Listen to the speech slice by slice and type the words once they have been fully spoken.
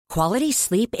Quality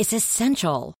sleep is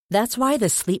essential. That's why the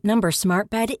Sleep Number Smart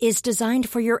Bed is designed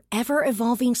for your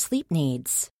ever-evolving sleep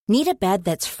needs. Need a bed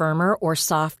that's firmer or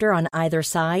softer on either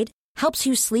side? Helps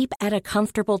you sleep at a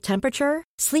comfortable temperature?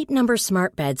 Sleep Number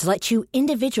Smart Beds let you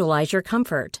individualize your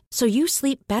comfort, so you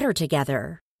sleep better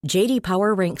together. J.D.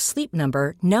 Power ranks Sleep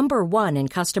Number number 1 in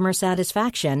customer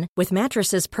satisfaction with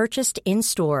mattresses purchased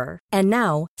in-store. And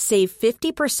now, save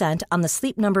 50% on the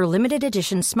Sleep Number Limited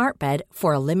Edition Smart Bed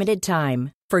for a limited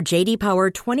time. For J.D. Power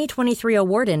 2023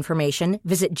 award information,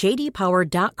 visit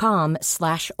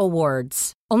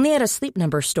jdpower.com/awards. Only at a Sleep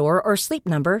Number store or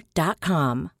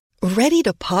sleepnumber.com. Ready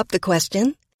to pop the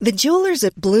question? The jewelers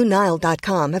at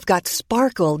BlueNile.com have got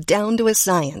sparkle down to a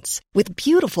science with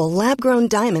beautiful lab-grown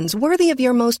diamonds worthy of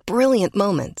your most brilliant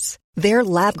moments. Their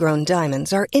lab-grown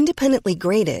diamonds are independently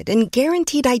graded and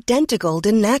guaranteed identical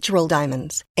to natural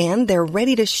diamonds, and they're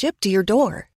ready to ship to your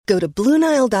door. Go to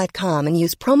BlueNile.com and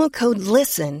use promo code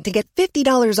LISTEN to get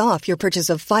 $50 off your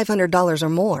purchase of $500 or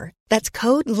more. That's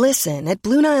code LISTEN at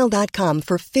BlueNile.com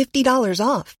for $50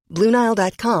 off.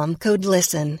 BlueNile.com, code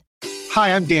LISTEN.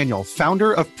 Hi, I'm Daniel,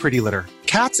 founder of Pretty Litter.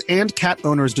 Cats and cat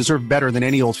owners deserve better than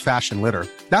any old-fashioned litter.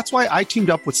 That's why I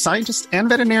teamed up with scientists and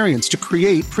veterinarians to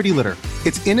create Pretty Litter.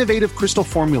 Its innovative crystal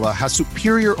formula has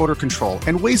superior odor control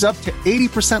and weighs up to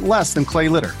 80% less than clay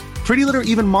litter. Pretty Litter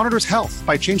even monitors health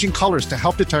by changing colors to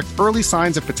help detect early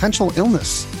signs of potential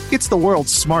illness. It's the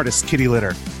world's smartest kitty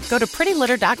litter. Go to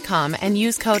prettylitter.com and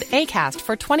use code ACAST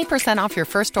for 20% off your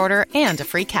first order and a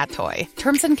free cat toy.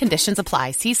 Terms and conditions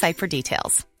apply. See site for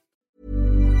details.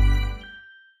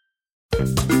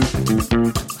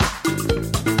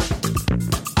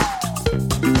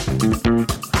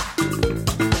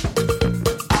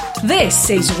 This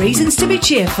is Reasons to be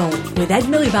Cheerful with Ed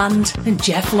Miliband and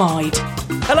Jeff Lloyd.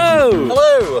 Hello!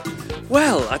 Hello!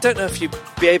 Well, I don't know if you'd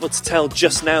be able to tell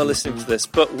just now listening to this,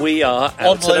 but we are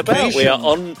out on and about. location. We are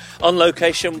on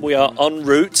location. We are en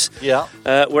route. Yeah.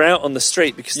 We're out on the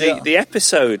street because the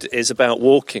episode is about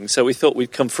walking, so we thought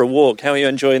we'd come for a walk. How are you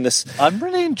enjoying this? I'm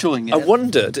really enjoying it. I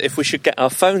wondered if we should get our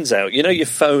phones out. You know your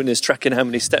phone is tracking how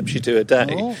many steps you do a day.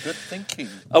 Oh, good thinking.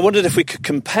 I wondered if we could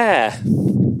compare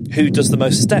who does the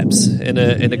most steps in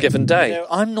a given day. You know,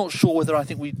 I'm not sure whether I'd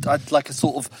like a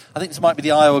sort of. I think this might be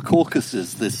the Iowa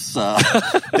caucuses. This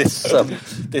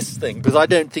thing, because I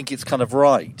don't think it's kind of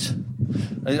right.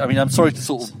 I mean, I'm sorry to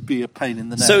sort of be a pain in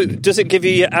the neck. So, does it give you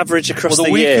your average across the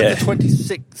week year? Of the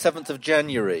 27th of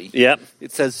January. Yeah.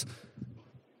 It says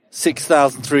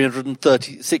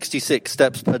 6,366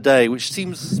 steps per day, which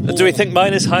seems more. Do we think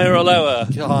mine is higher or lower?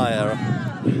 Higher.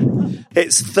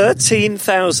 It's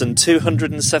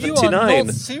 13,279. You are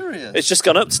not serious. It's just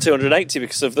gone up to 280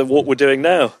 because of what we're doing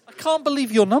now. I can't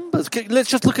believe your numbers. Let's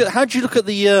just look at, how do you look at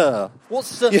the year?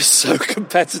 You're so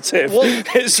competitive.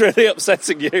 It's really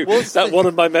upsetting you that one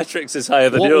of my metrics is higher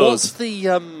than yours. What's the,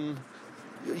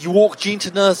 you walk Jean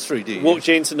to nursery, do you? Walk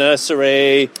Jean to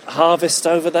nursery, Harvest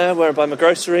over there, where I buy my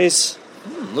groceries.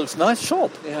 Looks nice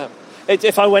shop. Yeah.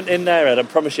 If I went in there, Ed, I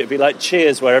promise you, it'd be like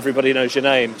Cheers, where everybody knows your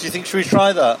name. Do you think, should we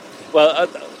try that? Well,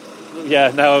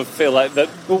 yeah, now I feel like that.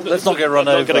 Let's not get run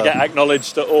over. I'm not going to get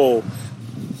acknowledged at all.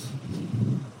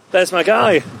 There's my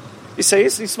guy. You see,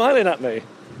 he's smiling at me.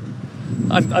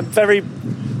 I'm very,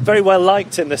 very well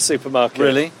liked in this supermarket.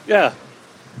 Really? Yeah.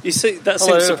 You see, that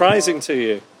Hello. seems surprising to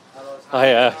you.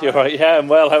 Hiya, you're right. Yeah, I'm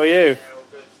well. How are you?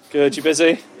 Good. You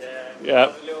busy?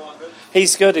 Yeah.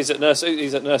 He's good. He's at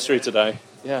nursery today.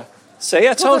 Yeah. See,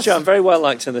 I told you I'm very well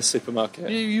liked in this supermarket.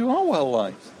 You are well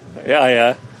liked.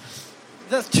 Yeah.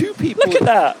 That's two people. Look at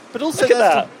that. But also, look at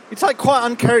that. It's like quite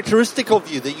uncharacteristic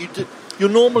of you that you're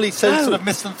normally so sort of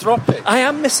misanthropic. I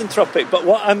am misanthropic, but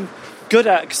what I'm good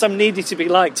at, because I'm needy to be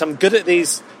liked, I'm good at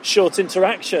these short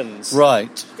interactions.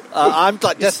 Right. I'm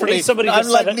like desperately. Needing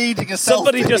a selfie.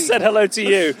 Somebody just said hello to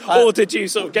you, or did you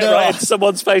sort of get right into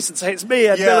someone's face and say it's me,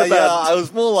 Ed Miliband? Yeah, I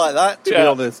was more like that, to be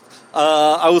honest.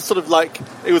 I was sort of like,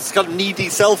 it was kind of needy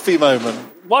selfie moment.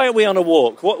 Why are we on a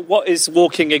walk? What is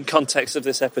walking in context of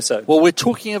this episode? Well, we're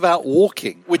talking about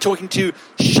walking. We're talking to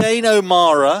Shane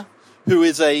O'Mara, who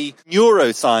is a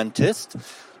neuroscientist,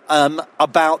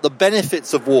 about the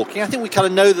benefits of walking. I think we kind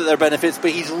of know that there are benefits,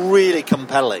 but he's really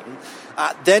compelling.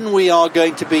 Then we are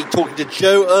going to be talking to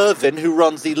Joe Irvin, who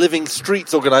runs the Living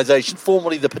Streets organisation,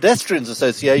 formerly the Pedestrians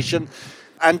Association,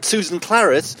 and Susan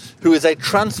Claris, who is a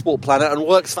transport planner and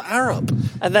works for Arup.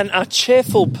 And then our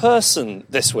cheerful person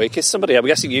this week is somebody, I'm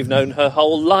guessing you've known her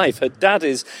whole life. Her dad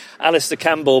is Alistair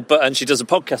Campbell, and she does a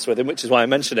podcast with him, which is why I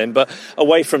mentioned him. But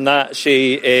away from that,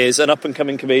 she is an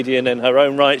up-and-coming comedian in her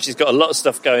own right. She's got a lot of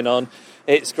stuff going on.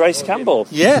 It's Grace Campbell.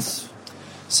 Yes.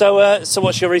 So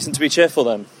what's your reason to be cheerful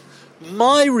then?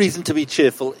 My reason to be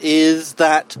cheerful is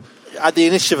that at the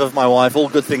initiative of my wife, all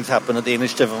good things happen at the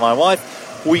initiative of my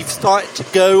wife, we've started to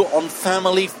go on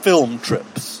family film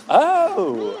trips.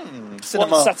 Oh.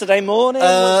 Cinema. What, Saturday morning?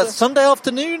 Sunday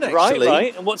afternoon, actually.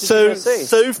 Right. And what did you go see?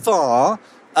 So far,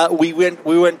 we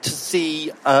went to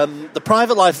see The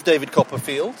Private Life of David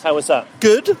Copperfield. How was that?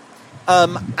 Good.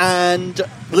 And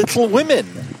Little Women.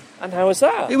 And how was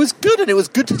that? It was good, and it was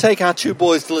good to take our two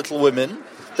boys to Little Women.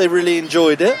 They really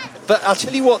enjoyed it. But I'll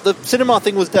tell you what, the cinema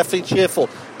thing was definitely cheerful.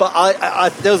 But I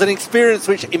there was an experience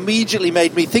which immediately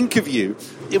made me think of you.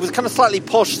 It was kind of slightly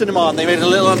posh cinema, and they made a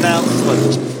little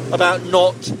announcement about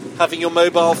not having your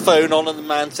mobile phone on, and the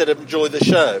man said, enjoy the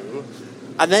show.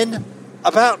 And then,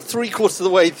 about 3/4 of the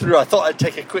way through, I thought I'd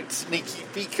take a quick sneaky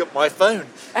peek at my phone.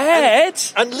 Ed?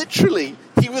 And literally,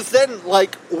 he was then,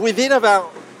 like, within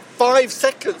about 5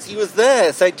 seconds, he was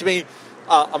there saying to me,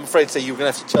 I'm afraid to say you're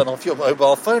going to have to turn off your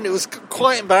mobile phone. It was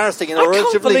quite embarrassing in a relatively...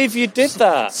 I can't believe you did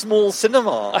that. ...small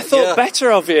cinema. I thought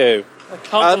better of you. I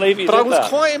can't believe you did that. But I was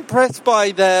quite impressed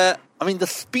by the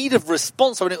speed of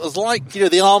response. I mean, it was like,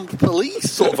 the armed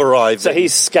police sort of arrived. So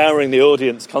he's scouring the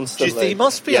audience constantly. He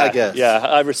must be, I guess. Yeah,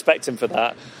 I respect him for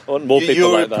that. I want more people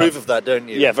like that. You approve of that, don't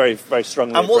you? Yeah, very, very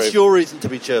strongly. And what's your reason to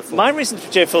be cheerful? My reason to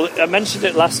be cheerful, I mentioned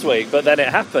it last week, but then it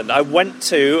happened. I went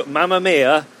to Mamma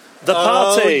Mia, the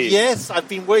party. Oh, yes, I've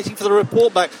been waiting for the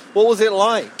report back. What was it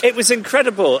like? It was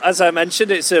incredible. As I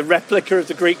mentioned, it's a replica of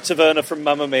the Greek taverna from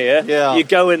Mamma Mia. Yeah. You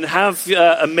go and have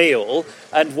a meal,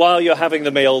 and while you're having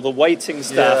the meal, the waiting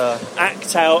staff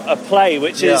act out a play,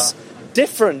 which is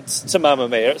different to Mamma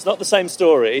Mia. It's not the same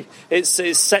story. It's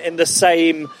set in the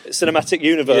same cinematic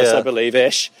universe, I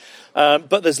believe-ish.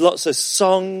 But there's lots of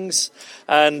songs,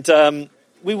 and...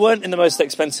 we weren't in the most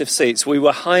expensive seats. We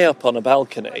were high up on a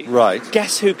balcony. Right.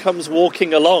 Guess who comes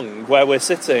walking along where we're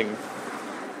sitting?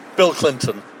 Bill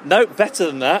Clinton. No, better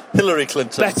than that. Hillary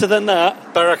Clinton. Better than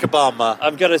that. Barack Obama.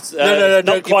 I'm going to... No,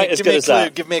 not quite as good as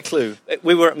that. Give me a clue.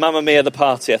 We were at Mamma Mia, the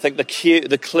party. I think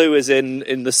the clue is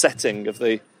in the setting of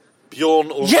the... Bjorn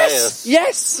Ulvaeus.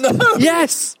 Yes! No!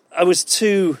 Yes! I was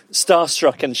too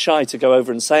starstruck and shy to go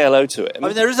over and say hello to him. I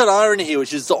mean, there is an irony here,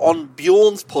 which is that on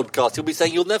Bjorn's podcast, he'll be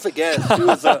saying, you'll never guess who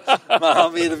was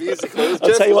Mamma Mia the musical. I'll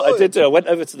tell you what I did do. I went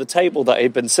over to the table that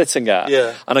he'd been sitting at,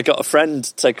 and I got a friend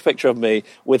to take a picture of me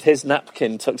with his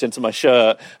napkin tucked into my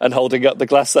shirt and holding up the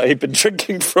glass that he'd been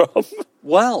drinking from.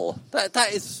 Well,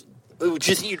 that is... Do you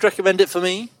think you'd recommend it for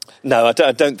me? No,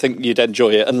 I don't think you'd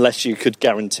enjoy it unless you could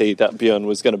guarantee that Björn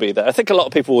was going to be there. I think a lot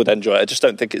of people would enjoy it. I just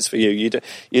don't think it's for you.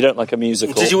 You don't like a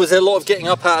musical. Was there a lot of getting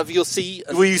up out of your seat?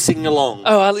 Were you singing along?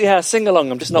 Oh, yeah, sing along.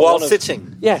 I'm just not while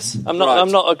sitting. Yes, I'm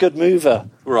not a good mover.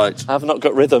 Right. I've not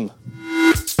got rhythm.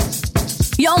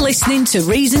 You're listening to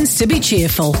Reasons to be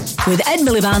Cheerful with Ed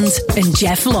Miliband and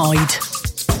Jeff Lloyd.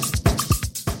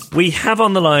 We have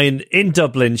on the line in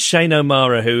Dublin Shane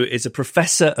O'Mara, who is a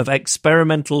professor of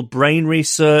experimental brain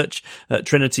research at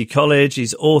Trinity College.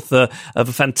 He's author of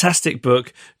a fantastic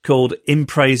book called In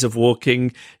Praise of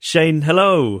Walking. Shane,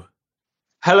 hello.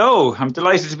 Hello. I'm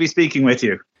delighted to be speaking with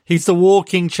you. He's the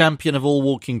walking champion of all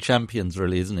walking champions,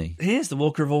 really, isn't he? He is the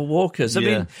walker of all walkers. I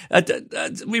mean,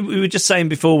 we were just saying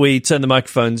before we turned the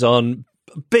microphones on,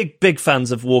 big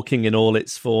fans of walking in all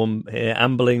its form here.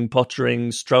 Ambling,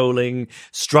 pottering, strolling,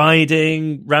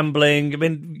 striding, rambling. I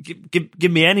mean,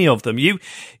 give me any of them. You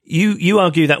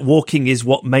argue that walking is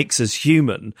what makes us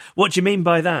human. What do you mean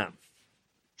by that?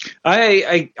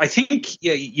 I think,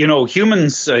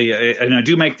 humans, and I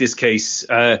do make this case,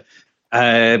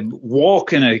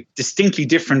 walk in a distinctly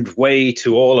different way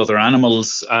to all other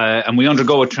animals, and we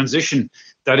undergo a transition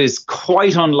that is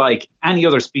quite unlike any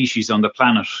other species on the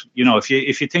planet. You know, if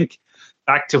you think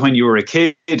back to when you were a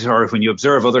kid, or when you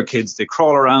observe other kids, they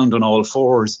crawl around on all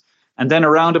fours, and then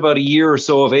around about a year or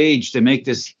so of age, they make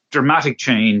this dramatic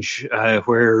change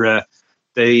where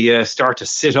they start to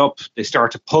sit up, they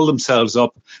start to pull themselves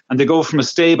up, and they go from a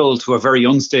stable to a very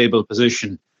unstable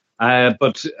position.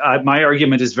 But my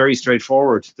argument is very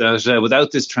straightforward, that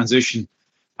without this transition,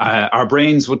 our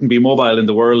brains wouldn't be mobile in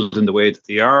the world in the way that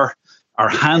they are. Our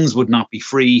hands would not be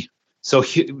free. So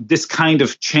this kind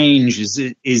of change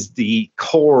is the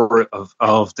core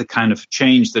of the kind of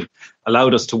change that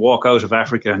allowed us to walk out of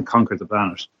Africa and conquer the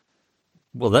planet.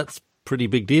 Well, that's a pretty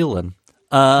big deal then.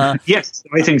 Yes,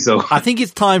 I think so. I think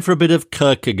it's time for a bit of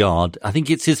Kierkegaard. I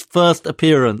think it's his first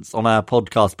appearance on our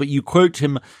podcast, but you quote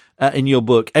him in your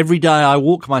book: "Every day I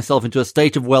walk myself into a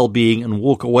state of well-being and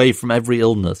walk away from every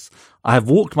illness. I have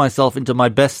walked myself into my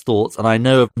best thoughts, and I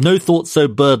know of no thought so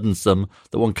burdensome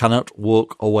that one cannot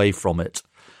walk away from it."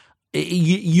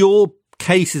 Your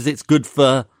case is it's good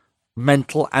for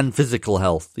mental and physical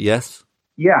health, yes?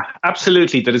 Yeah,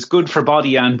 absolutely. That it's good for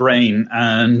body and brain.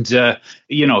 And,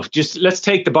 just let's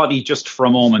take the body just for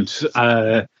a moment.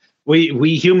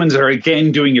 We humans are,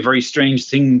 again, doing a very strange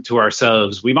thing to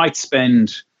ourselves. We might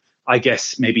spend, I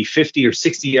guess, maybe 50 or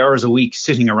 60 hours a week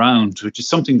sitting around, which is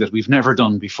something that we've never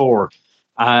done before.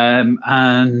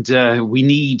 And we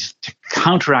need to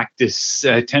counteract this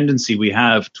tendency we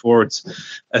have towards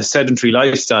a sedentary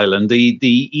lifestyle. And the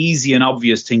easy and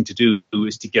obvious thing to do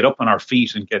is to get up on our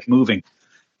feet and get moving.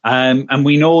 And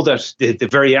we know that the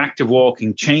very act of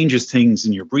walking changes things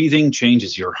in your breathing,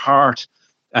 changes your heart,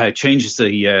 changes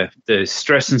the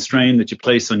stress and strain that you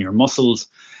place on your muscles.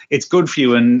 It's good for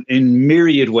you in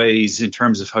myriad ways in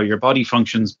terms of how your body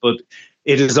functions, but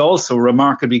it is also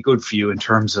remarkably good for you in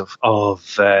terms of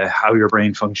how your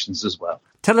brain functions as well.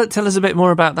 Tell us a bit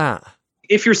more about that.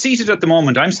 If you're seated at the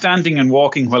moment, I'm standing and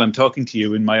walking while I'm talking to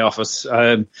you in my office.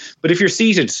 But if you're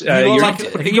seated, you're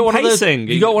pacing.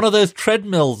 You got one of those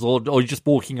treadmills, or you're just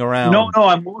walking around? No,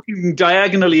 I'm walking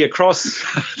diagonally across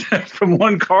from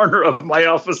one corner of my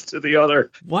office to the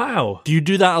other. Wow. Do you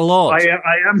do that a lot?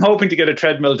 I am hoping to get a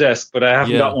treadmill desk, but I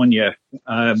haven't got one yet.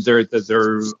 There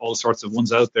are all sorts of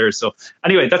ones out there. So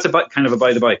anyway, that's kind of a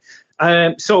by the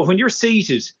by. So when you're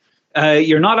seated,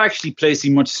 you're not actually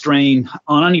placing much strain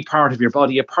on any part of your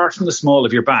body apart from the small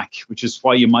of your back, which is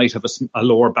why you might have a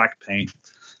lower back pain.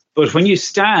 But when you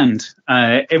stand,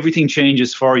 everything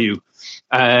changes for you.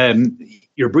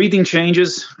 Your breathing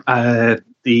changes.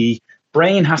 The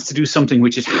brain has to do something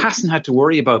which it hasn't had to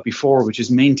worry about before, which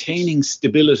is maintaining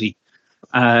stability.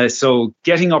 So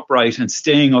getting upright and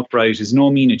staying upright is no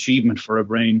mean achievement for a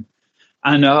brain.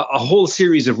 And a whole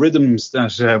series of rhythms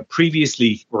that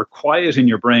previously were quiet in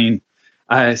your brain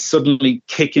suddenly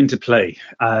kick into play.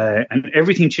 And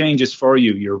everything changes for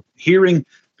you. Your hearing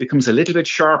becomes a little bit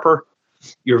sharper.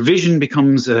 Your vision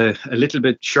becomes a little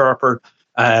bit sharper.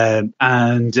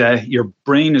 And your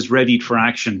brain is readied for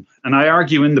action. And I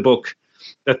argue in the book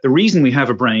that the reason we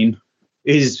have a brain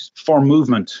is for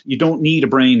movement. You don't need a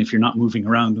brain if you're not moving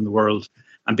around in the world.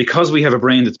 And because we have a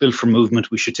brain that's built for movement,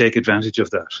 we should take advantage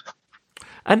of that.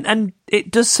 And it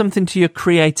does something to your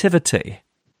creativity.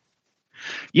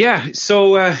 Yeah.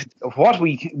 So what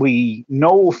we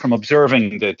know from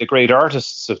observing the great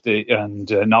artists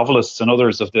and novelists and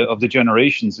others of the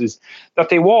generations is that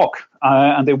they walk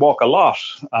and they walk a lot.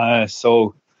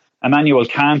 So Immanuel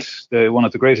Kant, one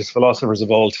of the greatest philosophers of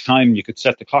all time, you could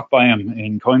set the clock by him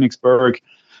in Königsberg.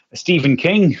 Stephen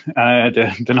King,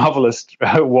 the novelist,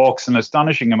 walks an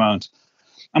astonishing amount.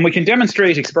 And we can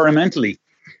demonstrate experimentally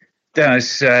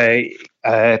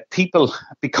that people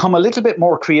become a little bit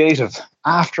more creative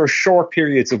after short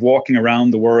periods of walking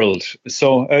around the world.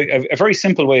 So a very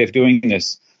simple way of doing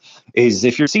this is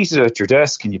if you're seated at your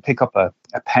desk and you pick up a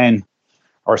pen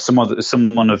or some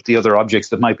one of the other objects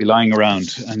that might be lying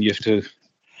around, and you have to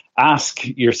ask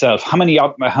yourself, how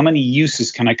many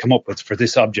uses can I come up with for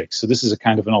this object? So this is a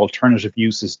kind of an alternative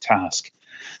uses task.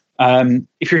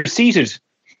 If you're seated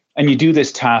and you do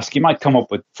this task, you might come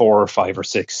up with 4 or 5 or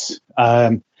 6.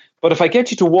 But if I get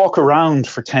you to walk around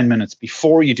for 10 minutes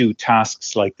before you do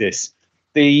tasks like this,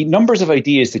 the numbers of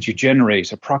ideas that you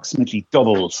generate approximately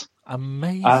doubles.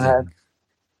 Amazing.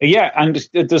 Yeah, and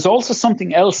there's also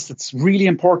something else that's really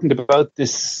important about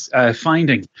this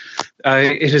finding.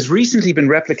 It has recently been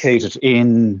replicated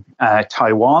in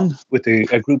Taiwan with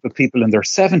a group of people in their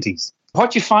 70s.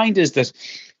 What you find is that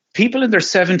people in their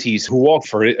 70s who walk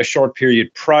for a short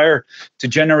period prior to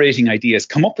generating ideas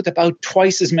come up with about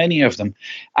twice as many of them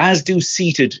as do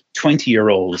seated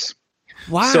 20-year-olds.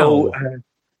 Wow. So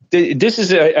this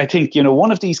is, I think,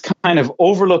 one of these kind of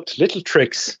overlooked little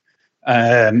tricks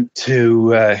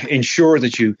to ensure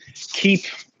that you keep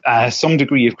some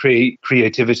degree of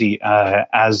creativity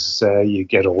as you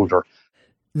get older.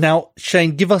 Now,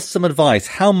 Shane, give us some advice.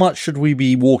 How much should we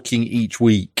be walking each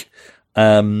week?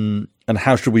 And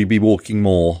how should we be walking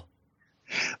more?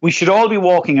 We should all be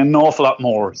walking an awful lot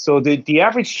more. So the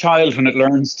average child, when it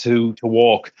learns to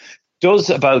walk, does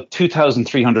about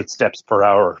 2,300 steps per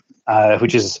hour,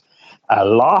 which is a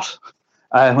lot.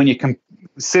 When you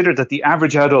consider that the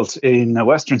average adult in a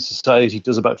Western society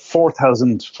does about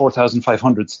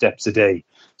 4,500 steps a day.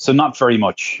 So not very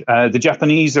much. The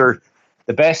Japanese are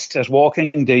the best at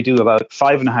walking. They do about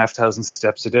 5,500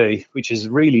 steps a day, which is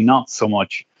really not so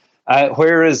much.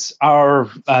 Whereas our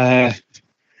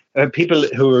people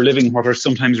who are living what are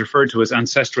sometimes referred to as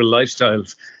ancestral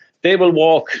lifestyles, they will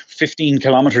walk 15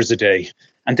 kilometers a day,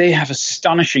 and they have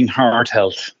astonishing heart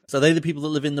health. So they're the people that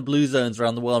live in the blue zones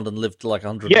around the world and live to like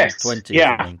 120. Yes,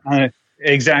 yeah,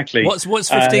 exactly. What's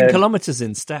 15 kilometers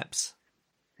in steps?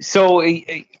 So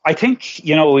I think,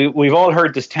 we've all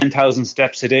heard this 10,000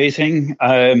 steps a day thing.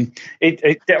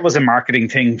 That was a marketing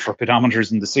thing for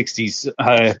pedometers in the 60s.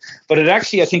 But it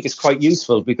actually, I think, is quite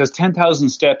useful because 10,000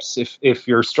 steps, if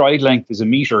your stride length is a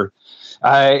meter,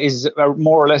 is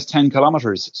more or less 10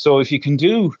 kilometers. So if you can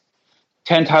do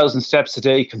 10,000 steps a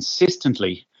day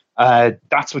consistently,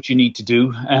 that's what you need to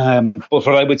do. But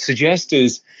what I would suggest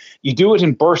is you do it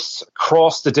in bursts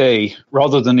across the day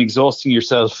rather than exhausting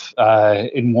yourself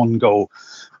in one go.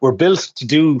 We're built to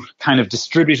do kind of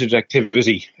distributed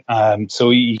activity. So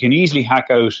you can easily hack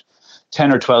out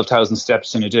 10 or 12,000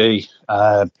 steps in a day.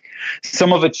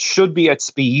 Some of it should be at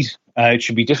speed. It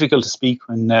should be difficult to speak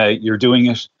when you're doing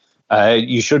it.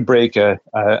 You should break a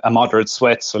moderate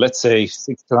sweat. So let's say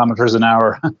 6 kilometers an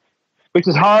hour. Which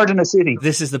is hard in a city.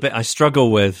 This is the bit I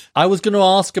struggle with. I was going to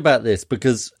ask about this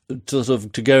because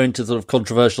to go into sort of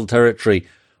controversial territory,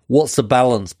 what's the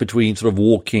balance between sort of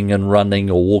walking and running,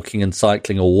 or walking and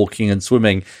cycling, or walking and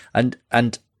swimming?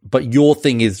 But your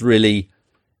thing is really,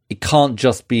 it can't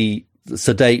just be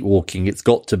sedate walking. It's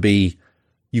got to be,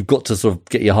 you've got to sort of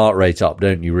get your heart rate up,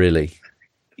 don't you? Really?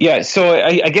 Yeah. So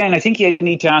I think you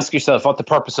need to ask yourself what the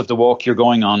purpose of the walk you're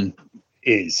going on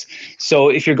is. So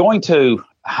if you're going to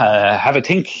have a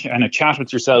think and a chat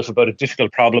with yourself about a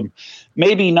difficult problem,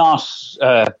 maybe not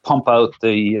pump out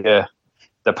the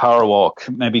power walk,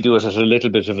 maybe do it at a little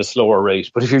bit of a slower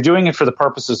rate. But if you're doing it for the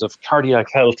purposes of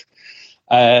cardiac health,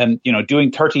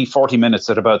 doing 30, 40 minutes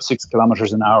at about 6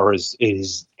 kilometers an hour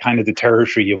is kind of the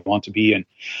territory you want to be in.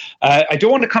 I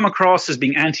don't want to come across as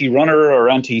being anti-runner or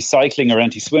anti-cycling or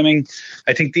anti-swimming.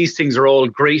 I think these things are all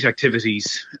great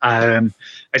activities. I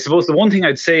suppose the one thing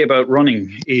I'd say about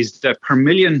running is that per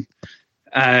million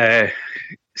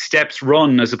steps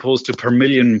run as opposed to per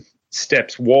million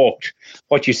steps walked,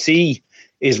 what you see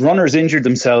is runners injured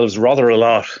themselves rather a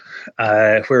lot,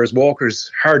 whereas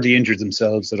walkers hardly injured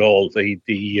themselves at all.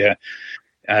 The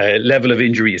level of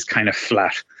injury is kind of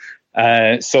flat.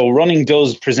 So running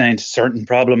does present certain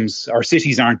problems. Our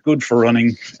cities aren't good for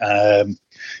running.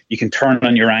 You can turn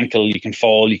on your ankle, you can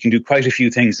fall, you can do quite a few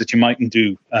things that you mightn't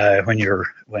do when you're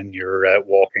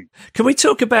walking. Can we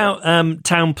talk about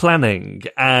town planning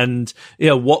and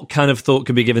what kind of thought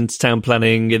can be given to town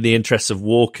planning in the interests of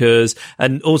walkers?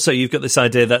 And also, you've got this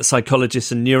idea that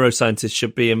psychologists and neuroscientists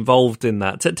should be involved in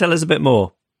that. Tell us a bit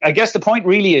more. I guess the point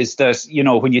really is that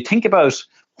when you think about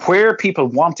where people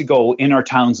want to go in our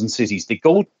towns and cities, they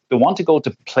want to go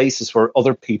to places where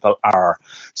other people are.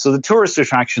 So the tourist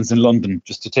attractions in London,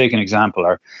 just to take an example,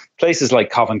 are places like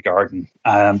Covent Garden.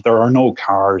 There are no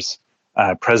cars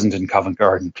present in Covent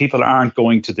Garden. People aren't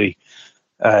going to the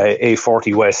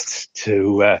A40 West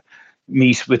to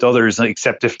meet with others,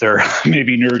 except if they're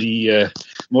maybe nerdy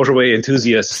motorway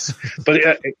enthusiasts. But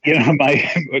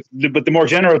but the more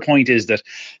general point is that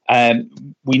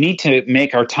we need to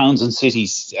make our towns and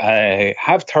cities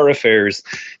have thoroughfares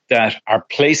that are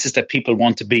places that people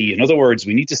want to be. In other words,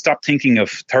 we need to stop thinking of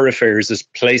thoroughfares as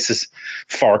places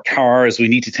for cars. We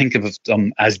need to think of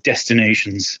them as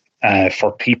destinations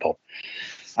for people.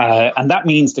 And that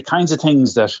means the kinds of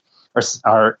things that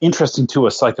are interesting to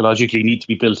us psychologically need to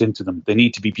be built into them. They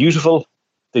need to be beautiful.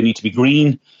 They need to be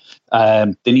green.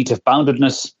 They need to have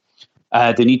boundedness.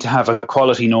 They need to have a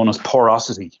quality known as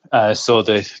porosity. So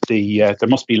there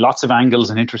must be lots of angles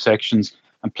and intersections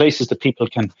and places that people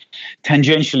can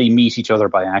tangentially meet each other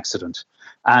by accident.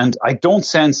 And I don't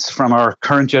sense from our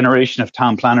current generation of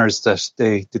town planners that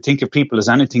they think of people as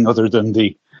anything other than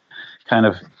the kind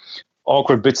of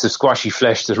awkward bits of squashy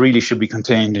flesh that really should be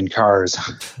contained in cars.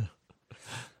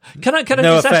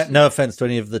 No offense to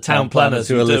any of the town planners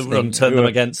who are listening, turn them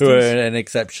against who us. are an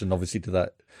exception, obviously, to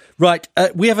that. Right,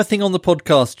 we have a thing on the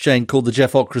podcast, Shane, called the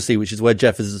Jeffocracy, which is where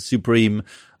Jeff is the supreme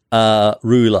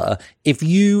ruler. If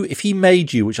he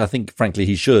made you, which I think, frankly,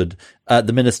 he should,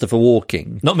 the Minister for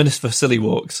Walking. Not Minister for Silly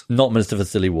Walks. Not Minister for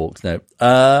Silly Walks, no.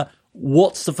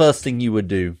 What's the first thing you would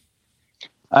do?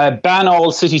 Ban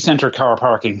all city centre car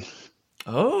parking.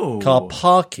 Oh. Car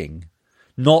parking?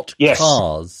 Not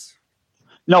cars?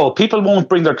 No, people won't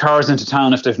bring their cars into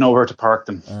town if they've nowhere to park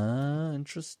them. Ah,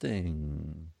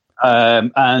 interesting.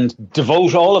 And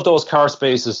devote all of those car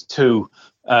spaces to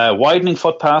widening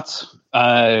footpaths,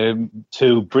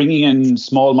 to bringing in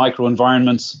small micro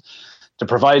environments, to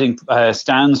providing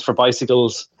stands for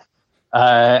bicycles,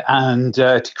 and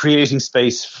to creating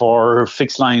space for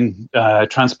fixed line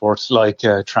transport like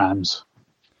trams.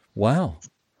 Wow,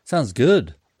 sounds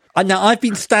good. Now, I've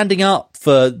been standing up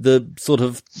for the sort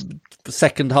of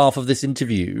second half of this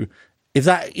interview.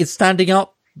 Is standing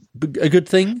up a good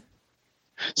thing?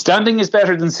 Standing is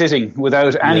better than sitting,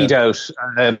 without any doubt.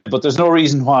 But there's no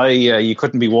reason why you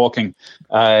couldn't be walking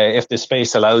if the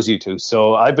space allows you to.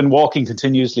 So I've been walking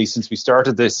continuously since we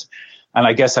started this, and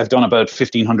I guess I've done about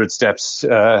 1,500 steps in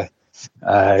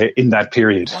that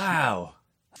period. Wow.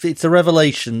 It's a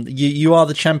revelation. You are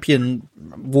the champion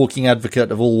walking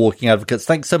advocate of all walking advocates.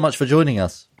 Thanks so much for joining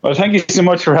us. Well, thank you so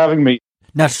much for having me.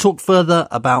 Now, to talk further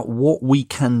about what we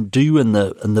can do and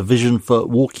the vision for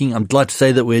walking, I'm glad to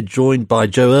say that we're joined by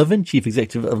Joe Irvin, Chief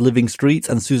Executive of Living Streets,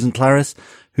 and Susan Claris,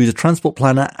 who's a transport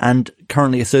planner and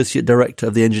currently Associate Director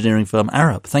of the engineering firm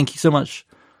Arup. Thank you so much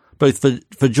both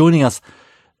for joining us.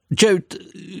 Joe,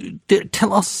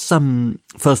 tell us,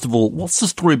 first of all, what's the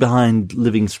story behind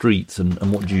Living Streets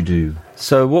and what do you do?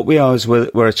 So what we are is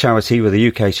we're a charity, we're the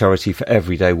UK charity for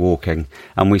everyday walking.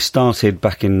 And we started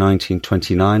back in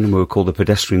 1929 and we were called the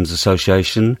Pedestrians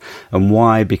Association. And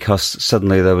why? Because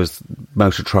suddenly there was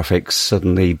motor traffic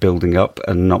suddenly building up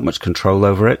and not much control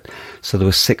over it. So there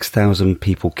were 6,000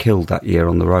 people killed that year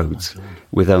on the roads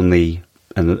with only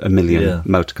a million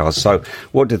motor cars. So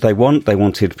what did they want? They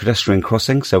wanted pedestrian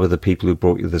crossing. So were the people who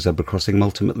brought you the zebra crossing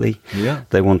ultimately. Yeah.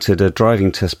 They wanted a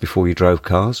driving test before you drove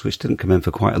cars, which didn't come in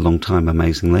for quite a long time,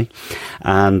 amazingly.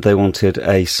 And they wanted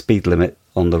a speed limit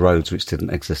on the roads, which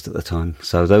didn't exist at the time.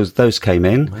 So those came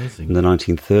in the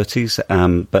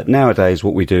 1930s. But nowadays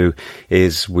what we do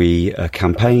is we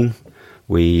campaign,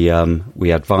 we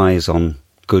advise on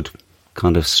good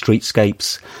kind of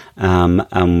streetscapes,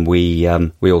 and we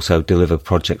also deliver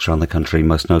projects around the country,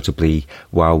 most notably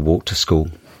Wow Walk to School.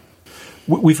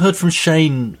 We've heard from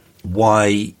Shane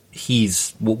why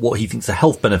what he thinks the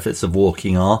health benefits of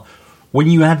walking are. When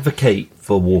you advocate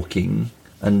for walking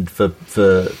and for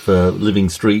Living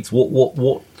Streets,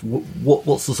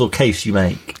 what's the sort of case you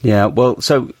make? Yeah, well,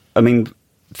 so I mean,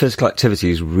 physical activity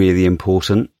is really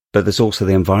important, but there's also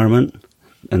the environment.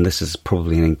 And this is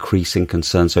probably an increasing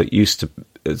concern. So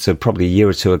probably a year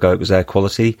or two ago, it was air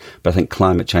quality, but I think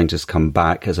climate change has come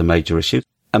back as a major issue.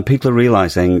 And people are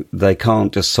realising they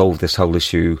can't just solve this whole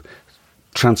issue.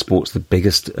 Transport's the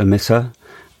biggest emitter.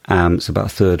 It's about a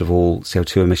third of all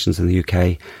CO2 emissions in the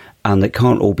UK. And it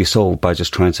can't all be solved by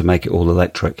just trying to make it all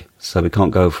electric. So we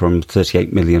can't go from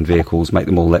 38 million vehicles, make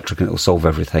them all electric, and it'll solve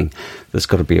everything. There's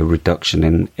got to be a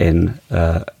reduction in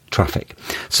traffic.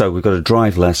 So we've got to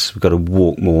drive less, we've got to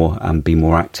walk more and be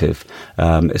more active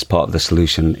as part of the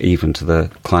solution even to the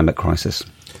climate crisis.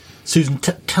 Susan,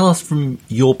 tell us from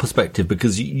your perspective,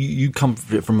 because you come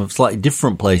from a slightly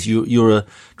different place. You're a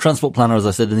transport planner, as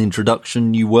I said in the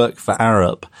introduction. You work for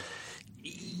Arup.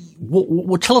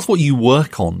 Tell us what you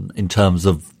work on in terms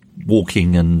of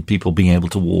walking and people being able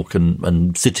to walk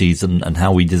and cities and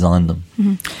how we design them.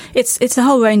 Mm-hmm. It's a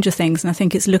whole range of things, and I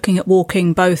think it's looking at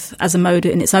walking both as a mode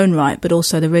in its own right, but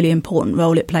also the really important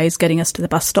role it plays getting us to the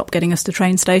bus stop, getting us to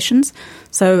train stations.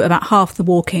 So about half the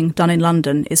walking done in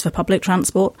London is for public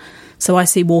transport. So I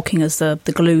see walking as the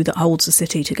glue that holds the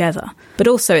city together. But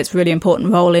also it's a really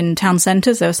important role in town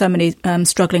centres. There are so many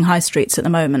struggling high streets at the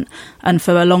moment. And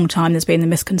for a long time there's been the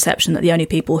misconception that the only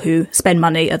people who spend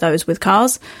money are those with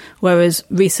cars, whereas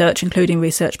research, including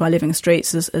research by Living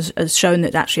Streets, has shown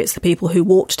that actually it's the people who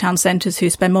walk to town centres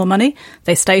who spend more money.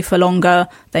 They stay for longer,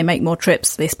 they make more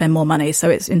trips, they spend more money. So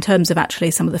it's in terms of actually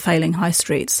some of the failing high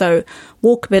streets. So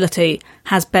walkability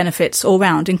has benefits all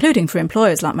round, including for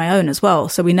employers like my own as well.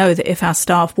 So we know that if our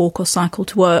staff walk or cycle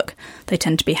to work, they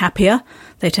tend to be happier,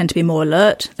 they tend to be more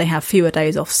alert, they have fewer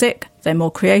days off sick, they're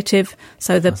more creative.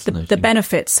 So the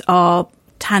benefits are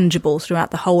tangible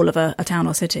throughout the whole of a town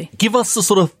or city. Give us a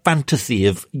sort of fantasy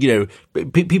of,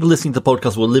 people listening to the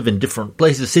podcast will live in different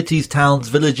places, cities, towns,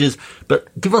 villages, but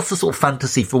give us a sort of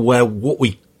fantasy for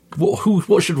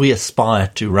what should we aspire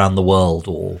to around the world?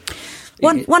 Or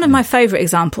One of my favourite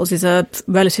examples is a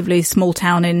relatively small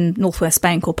town in northwest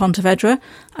Spain called Pontevedra,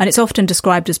 and it's often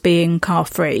described as being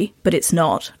car-free, but it's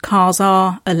not. Cars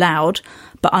are allowed,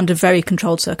 but under very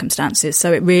controlled circumstances.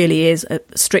 So it really is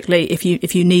strictly if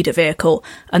you need a vehicle,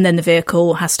 and then the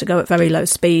vehicle has to go at very low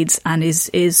speeds and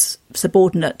is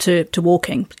subordinate to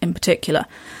walking in particular.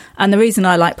 And the reason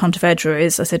I like Pontevedra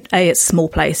is, I said, A, it's a small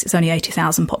place. It's only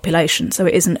 80,000 population, so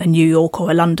it isn't a New York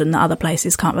or a London that other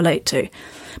places can't relate to.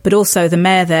 But also the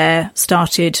mayor there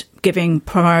started giving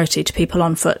priority to people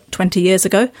on foot 20 years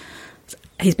ago.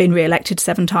 He's been re-elected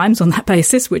 7 times on that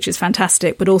basis, which is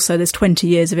fantastic. But also there's 20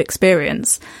 years of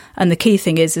experience. And the key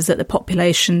thing is that the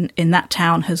population in that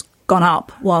town has gone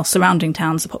up, while surrounding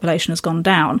towns the population has gone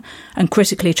down, and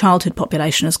critically childhood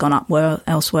population has gone up where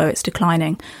elsewhere it's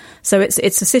declining. So it's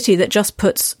a city that just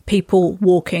puts people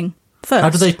walking first. How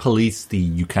do they police the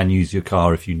you can use your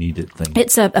car if you need it thing?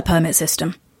 It's a permit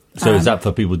system. So is that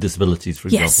for people with disabilities, for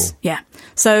example? Yes, yeah.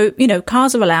 So,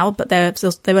 cars are allowed, but they're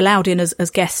allowed in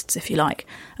as guests, if you like.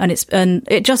 And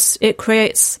it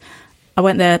creates, I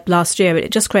went there last year,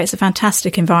 it just creates a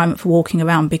fantastic environment for walking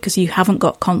around because you haven't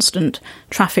got constant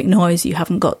traffic noise, you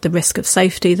haven't got the risk of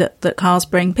safety that cars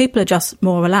bring. People are just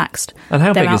more relaxed. And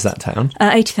how big is that town?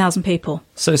 80,000 people.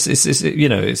 So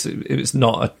it's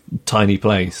not a tiny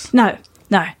place. No,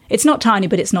 it's not tiny,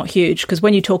 but it's not huge, because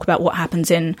when you talk about what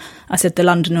happens in, I said, the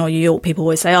London or New York, people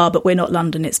always say, but we're not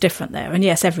London, it's different there. And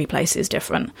yes, every place is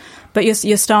different. But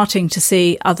you're starting to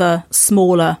see other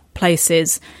smaller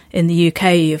places in the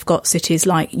UK. You've got cities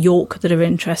like York that are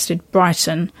interested,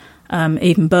 Brighton,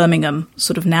 even Birmingham,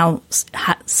 sort of now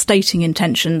stating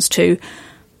intentions to,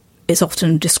 it's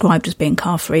often described as being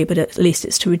car-free, but at least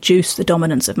it's to reduce the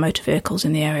dominance of motor vehicles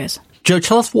in the areas. Joe,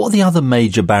 tell us, what are the other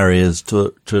major barriers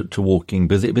to walking?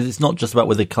 Because it's not just about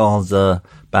whether cars are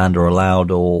banned or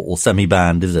allowed or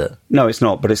semi-banned, is it? No, it's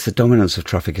not, but it's the dominance of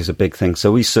traffic is a big thing.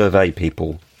 So we survey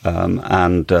people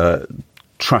and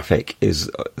traffic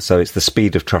so it's the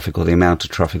speed of traffic or the amount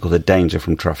of traffic or the danger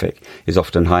from traffic is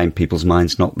often high in people's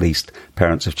minds, not least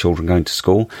parents of children going to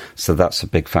school. So that's a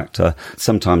big factor.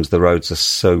 Sometimes the roads are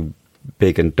so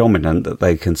big and dominant that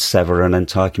they can sever an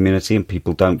entire community and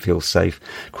people don't feel safe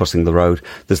crossing the road.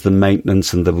 There's the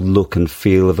maintenance and the look and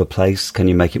feel of a place. Can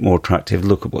you make it more attractive?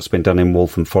 Look at what's been done in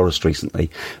Waltham Forest recently.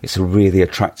 It's a really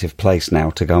attractive place now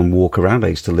to go and walk around. I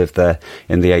used to live there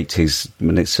in the 80s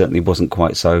and it certainly wasn't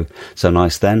quite so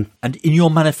nice then. And in your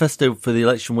manifesto for the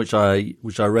election, which I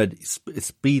read,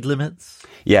 speed limits?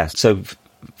 Yeah, so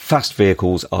fast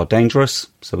vehicles are dangerous,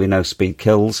 so we know speed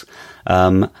kills,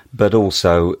 but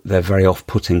also they're very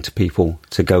off-putting to people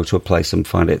to go to a place and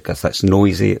find it, because that's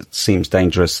noisy, it seems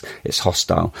dangerous, it's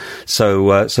hostile.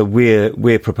 So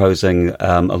we're proposing,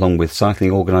 along with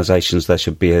cycling organisations, there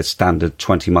should be a standard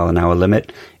 20 mile an hour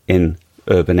limit in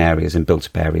urban areas, in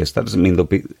built-up areas. That doesn't mean there'll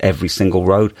be every single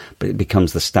road, but it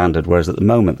becomes the standard, whereas at the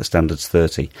moment the standard's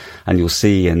 30. And you'll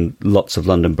see in lots of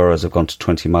London boroughs have gone to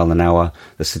 20 mile an hour,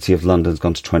 the City of London's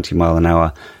gone to 20 mile an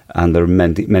hour, and there are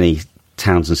many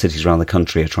towns and cities around the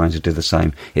country are trying to do the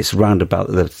same. It's round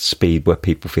about the speed where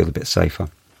people feel a bit safer.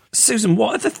 Susan,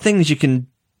 what are the things you can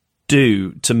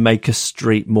do to make a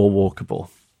street more walkable?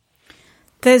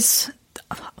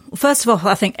 First of all,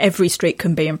 I think every street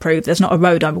can be improved. There's not a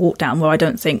road I walk down where I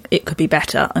don't think it could be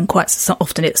better. And quite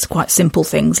often it's quite simple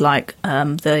things like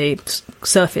the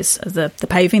surface of the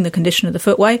paving, the condition of the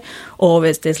footway, or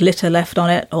there's litter left on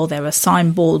it, or there are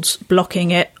signboards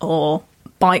blocking it, or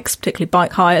bikes, particularly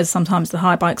bike hires, sometimes the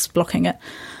hire bikes blocking it.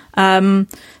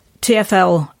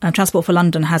 TfL, Transport for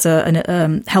London, has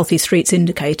a Healthy Streets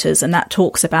Indicators, and that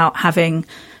talks about having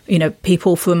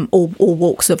people from all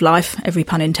walks of life, every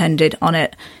pun intended, on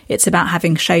it. It's about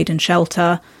having shade and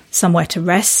shelter, somewhere to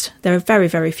rest. There are very,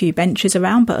 very few benches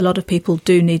around, but a lot of people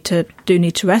do need to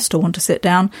rest or want to sit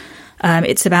down.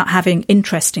 It's about having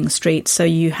interesting streets, so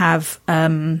you have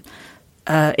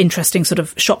interesting sort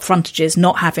of shop frontages,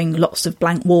 not having lots of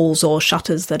blank walls or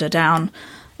shutters that are down.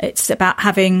 It's about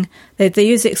having, they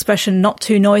use the expression not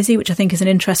too noisy, which I think is an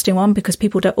interesting one because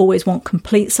people don't always want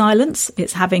complete silence.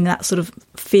 It's having that sort of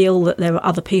feel that there are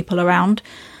other people around.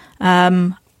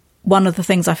 One of the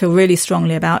things I feel really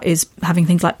strongly about is having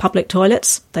things like public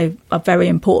toilets. They are very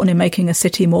important in making a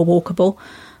city more walkable.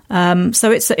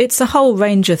 So it's a whole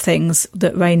range of things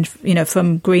that range,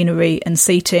 from greenery and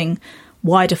seating,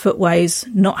 wider footways,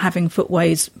 not having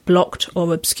footways blocked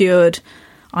or obscured,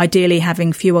 ideally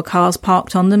having fewer cars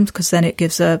parked on them because then it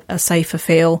gives a safer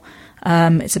feel.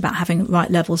 It's about having right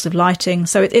levels of lighting.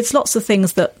 So it's lots of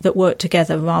things that work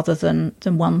together rather than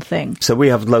one thing. So we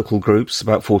have local groups,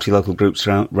 about 40 local groups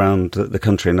around the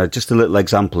country. And just a little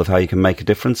example of how you can make a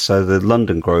difference. So the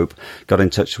London group got in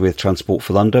touch with Transport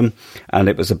for London, and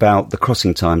it was about the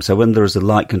crossing time. So when there is a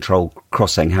light control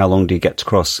crossing, how long do you get to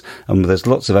cross? And there's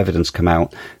lots of evidence come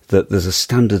out that there's a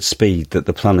standard speed that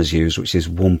the planners use, which is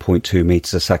 1.2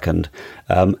 metres a second.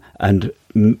 And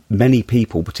many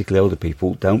people, particularly older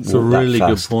people, don't walk that fast. That's a really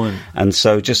good point. And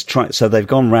so so they've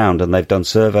gone round and they've done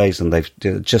surveys and they've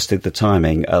adjusted the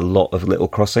timing, a lot of little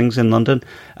crossings in London.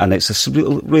 And it's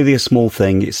really a small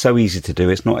thing. It's so easy to do.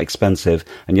 It's not expensive,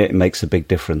 and yet it makes a big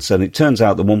difference. And it turns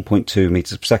out that 1.2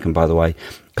 metres per second, by the way,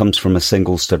 comes from a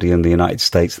single study in the United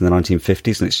States in the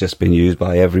 1950s, and it's just been used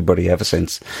by everybody ever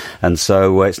since. And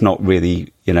so it's not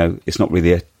really,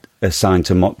 assigned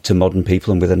to modern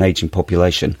people, and with an ageing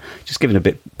population, just giving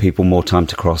people more time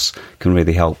to cross can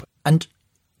really help. And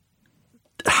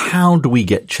how do we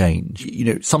get change?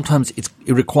 Sometimes it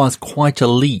requires quite a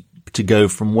leap to go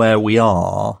from where we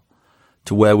are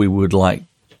to where we would like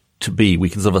to be? We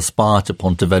can sort of aspire to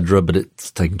Pontevedra, but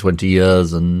it's taken 20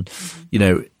 years. And, you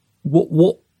know,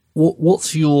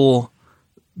 what's your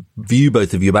view,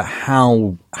 both of you, about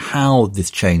how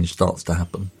this change starts to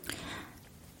happen?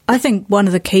 I think one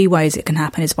of the key ways it can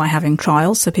happen is by having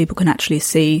trials, so people can actually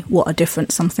see what a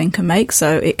difference something can make.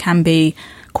 So it can be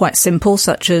quite simple,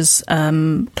 such as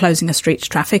closing a street to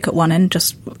traffic at one end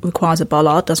just requires a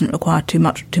bollard, doesn't require too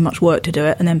much work to do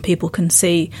it, and then people can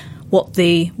see what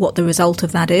the result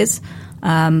of that is.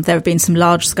 There have been some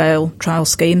large-scale trial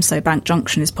schemes, so Bank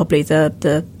Junction is probably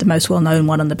the most well-known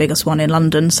one and the biggest one in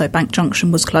London. So Bank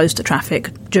Junction was closed to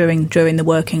traffic during the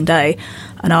working day,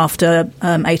 and after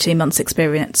 18 months'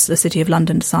 experience, the City of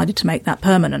London decided to make that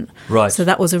permanent. Right. So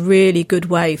that was a really good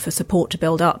way for support to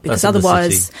build up, because That's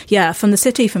otherwise, from the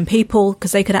city, from people,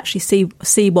 because they could actually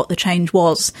see what the change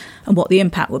was and what the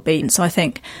impact would be. And so I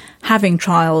think having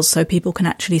trials so people can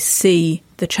actually see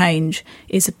the change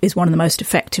is one of the most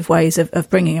effective ways of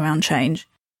bringing around change.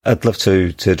 I'd love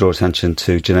to draw attention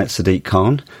to Jeanette Sadiq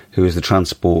Khan, who is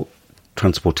the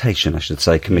Transportation, I should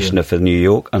say, Commissioner for New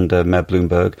York under Mayor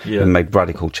Bloomberg, who made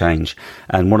radical change.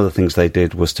 And one of the things they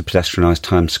did was to pedestrianise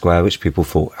Times Square, which people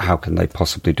thought, how can they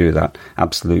possibly do that?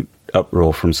 Absolute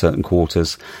uproar from certain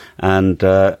quarters. And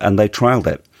they trialled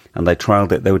it. And they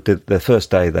trialled it. They did the first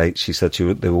day. She said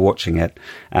they were watching it,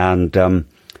 and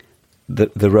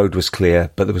the road was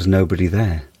clear, but there was nobody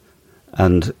there.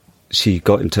 And she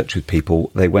got in touch with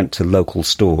people. They went to local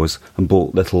stores and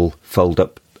bought little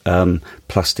fold-up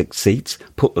plastic seats,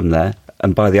 put them there,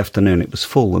 and by the afternoon it was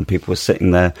full, and people were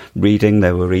sitting there reading,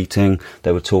 they were eating,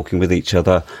 they were talking with each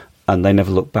other, and they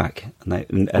never looked back.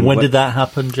 And when did that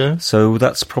happen, Joe? So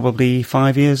that's probably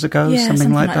 5 years ago,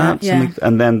 something like that.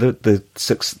 And then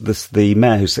the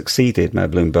mayor who succeeded Mayor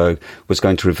Bloomberg was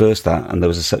going to reverse that, and there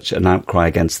was such an outcry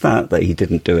against that he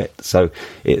didn't do it. So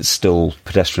it's still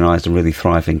pedestrianised and really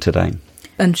thriving today.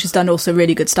 And she's done also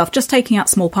really good stuff, just taking out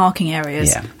small parking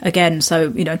areas. Again, so,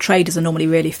 you know, traders are normally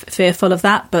really fearful of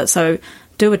that, but so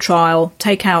do a trial,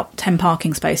 take out 10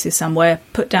 parking spaces somewhere,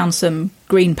 put down some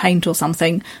green paint or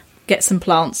something, get some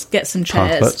plants, get some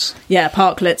chairs.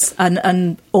 Parklets.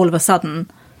 And all of a sudden,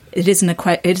 it isn't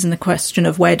a question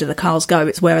of where do the cars go,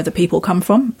 it's where the people come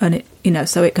from. And,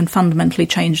 so it can fundamentally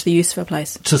change the use of a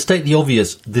place. To state the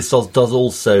obvious, this does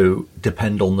also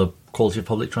depend on the quality of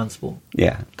public transport.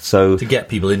 So to get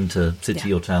people into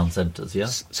city or town centres,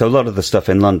 So a lot of the stuff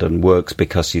in London works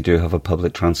because you do have a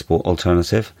public transport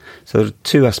alternative. So there are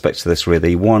two aspects to this,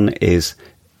 really. One is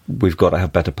we've got to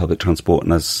have better public transport,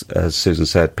 and as Susan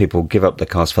said, people give up their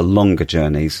cars for longer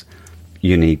journeys.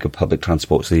 You need good public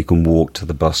transport so you can walk to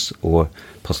the bus or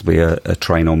possibly a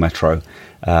train or metro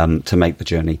to make the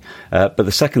journey. But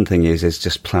the second thing is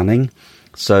just planning.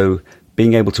 So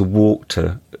being able to walk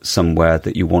to somewhere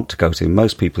that you want to go to.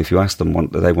 Most people, if you ask them,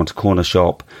 they want a corner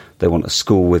shop, they want a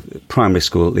school, with primary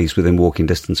school at least within walking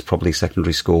distance, probably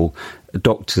secondary school, a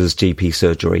doctor's, GP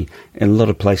surgery. In a lot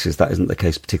of places that isn't the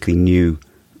case, particularly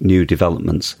new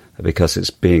developments, because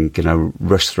it's being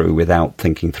rushed through without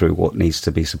thinking through what needs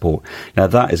to be support. Now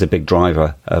that is a big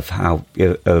driver of how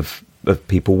of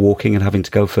people walking and having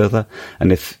to go further.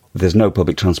 And if there's no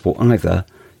public transport either,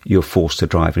 you're forced to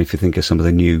drive. And if you think of some of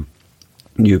the new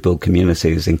build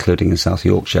communities, including in South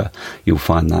Yorkshire, you'll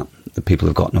find that the people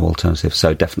have got no alternative.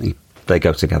 So definitely they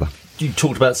go together. You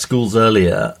talked about schools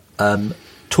earlier.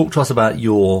 Talk to us about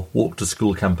your Walk to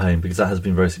School campaign, because that has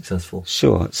been very successful.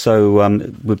 Sure. So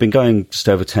we've been going just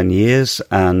over 10 years,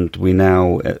 and we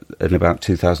now in about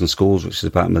 2,000 schools, which is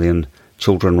about 1 million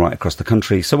children right across the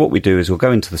country. So what we do is we'll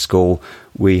go into the school.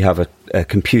 We have a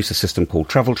computer system called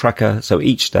Travel Tracker. So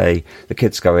each day the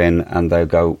kids go in and they'll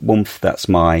go, "Woomph, that's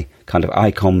my kind of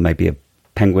icon, maybe a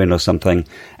penguin or something,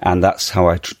 and that's how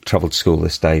I travelled to school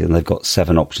this day." And they've got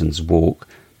 7 options: walk,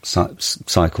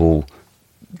 cycle,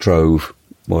 drove,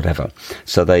 whatever.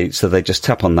 So they just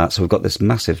tap on that. So we've got this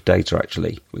massive data,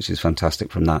 actually, which is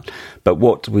fantastic from that. But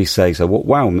what we say, so what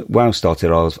WOW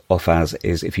started off as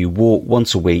is, if you walk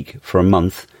once a week for a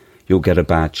month, you'll get a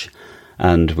badge.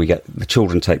 And the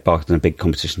children take part in a big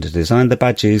competition to design the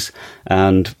badges.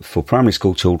 And for primary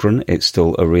school children, it's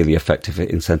still a really effective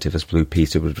incentive, as Blue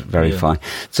Peter would verify.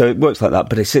 So it works like that.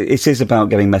 But it is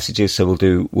about getting messages. So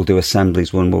we'll do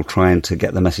assemblies when we'll try to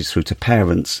get the message through to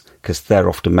parents because they're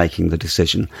often making the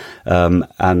decision.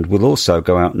 And we'll also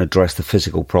go out and address the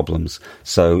physical problems.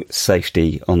 So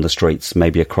safety on the streets,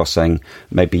 maybe a crossing,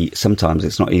 maybe sometimes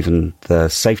it's not even the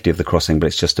safety of the crossing, but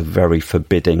it's just a very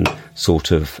forbidding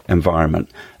sort of environment.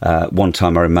 One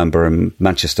time I remember in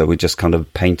Manchester, we just kind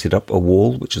of painted up a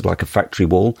wall, which was like a factory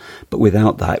wall, but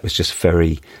without that, it was just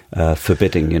very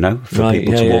forbidding, for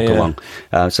people to walk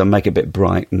along. So make it a bit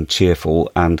bright and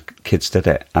cheerful, and kids did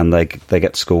it, and they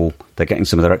get to school, they're getting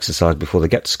some of their exercise before they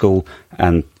get to school,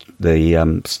 and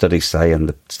the studies say and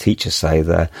the teachers say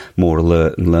they're more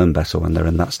alert and learn better when they're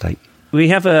in that state. We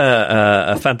have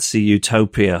a fantasy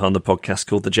utopia on the podcast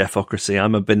called the Jeffocracy.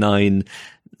 I'm a benign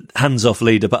hands-off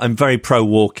leader, but I'm very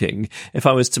pro-walking. If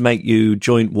I was to make you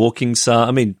joint walking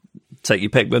take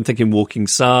your pick, but I'm thinking walking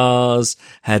SARS,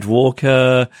 head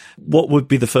walker, what would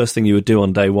be the first thing you would do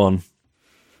on day one?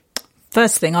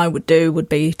 First thing I would do would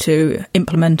be to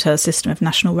implement a system of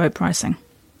national road pricing.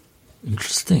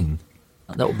 Interesting.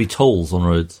 That would be tolls on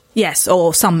roads. Yes,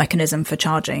 or some mechanism for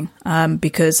charging,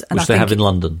 because which they have in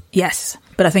London. Yes,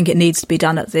 but I think it needs to be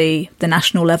done at the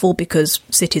national level, because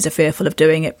cities are fearful of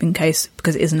doing it because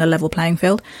it isn't a level playing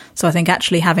field. So I think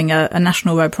actually having a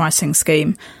national road pricing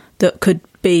scheme that could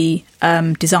be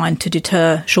designed to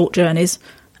deter short journeys.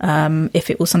 If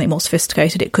it was something more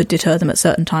sophisticated, it could deter them at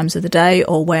certain times of the day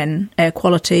or when air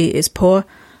quality is poor.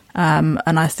 And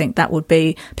I think that would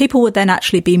be, people would then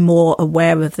actually be more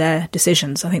aware of their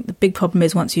decisions. I think the big problem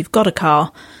is once you've got a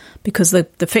car, because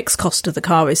the fixed cost of the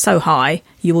car is so high,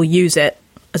 you will use it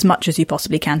as much as you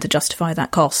possibly can to justify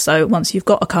that cost. So once you've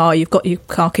got a car, you've got your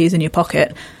car keys in your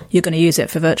pocket, you're going to use it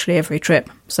for virtually every trip.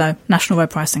 So national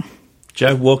road pricing.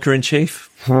 Joe, Walker in Chief?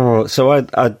 So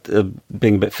I'd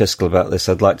being a bit fiscal about this,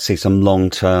 I'd like to see some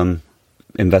long-term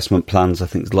investment plans. I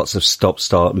think there's lots of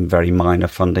stop-start and very minor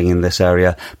funding in this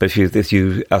area. But if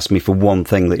you ask me for one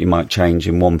thing that you might change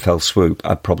in one fell swoop,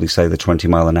 I'd probably say the 20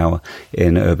 mile an hour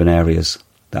in urban areas.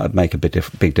 That would make a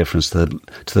big difference to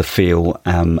the feel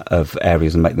of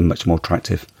areas and make them much more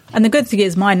attractive. And the good thing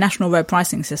is my national road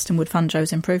pricing system would fund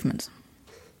Joe's improvements.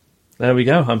 There we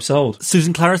go. I'm sold.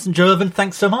 Susan Claris and Joe Irvin,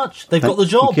 thanks so much. They've got the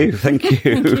job. Thank you.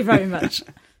 Thank you very much.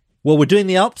 Well, we're doing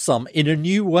the Upsum in a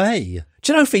new way.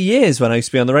 Do you know, for years when I used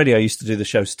to be on the radio, I used to do the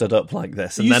show stood up like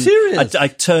this. And Are you serious? I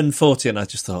turned 40 and I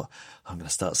just thought, I'm going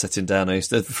to start sitting down.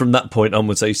 From that point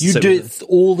onwards, I used to You do it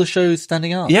all the shows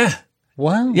standing up? Yeah.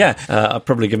 Wow. Yeah. I've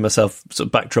probably given myself sort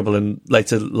of back trouble in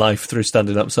later life through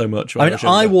standing up so much.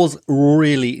 I was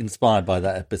really inspired by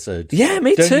that episode. Yeah,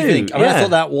 me Don't too. You think? I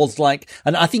thought that was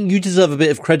and I think you deserve a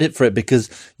bit of credit for it, because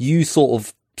you sort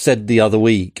of said the other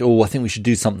week, I think we should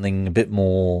do something a bit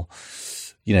more,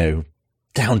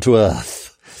 down to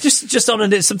earth. Just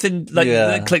on something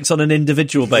that clicks on an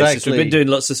individual basis. Exactly. We've been doing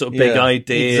lots of sort of big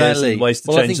ideas and ways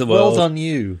to change the world. Well done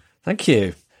you. Thank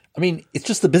you. I mean, it's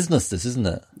just the business, this, isn't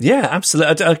it? Yeah,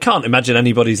 absolutely. I can't imagine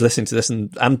anybody's listening to this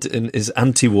and is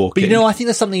anti-walking. But I think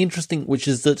there's something interesting, which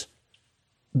is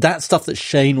that stuff that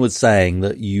Shane was saying,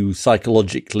 that you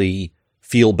psychologically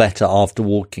feel better after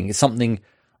walking, is something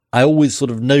I always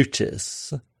sort of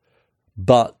notice,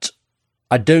 but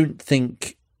I don't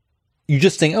think, you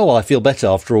just think, I feel better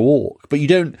after a walk, but you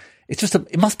don't,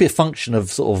 it must be a function of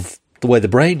sort of the way the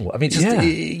brain works. I mean, it's just,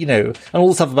 and all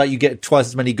the stuff about you get twice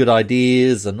as many good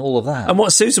ideas and all of that. And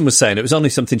what Susan was saying, it was only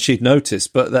something she'd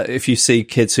noticed, but that if you see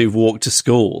kids who've walked to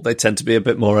school, they tend to be a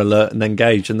bit more alert and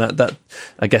engaged, and that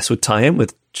I guess would tie in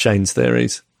with Shane's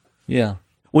theories. Yeah.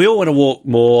 We all want to walk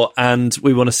more, and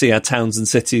we want to see our towns and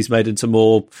cities made into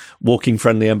more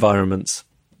walking-friendly environments.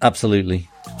 Absolutely.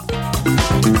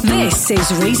 This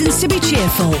is Reasons to be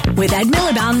Cheerful with Ed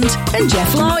Miliband and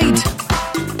Jeff Lloyd.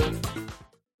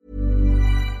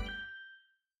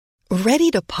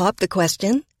 Ready to pop the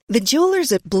question? The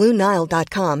jewelers at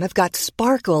BlueNile.com have got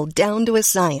sparkle down to a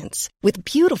science with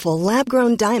beautiful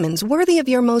lab-grown diamonds worthy of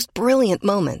your most brilliant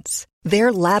moments.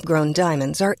 Their lab-grown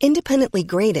diamonds are independently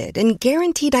graded and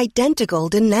guaranteed identical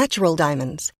to natural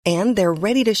diamonds, and they're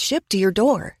ready to ship to your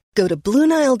door. Go to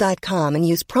BlueNile.com and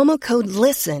use promo code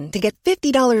LISTEN to get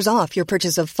 $50 off your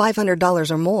purchase of $500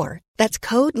 or more. That's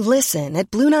code LISTEN at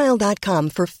BlueNile.com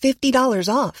for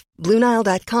 $50 off.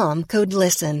 BlueNile.com, code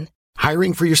LISTEN.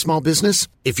 Hiring for your small business?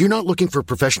 If you're not looking for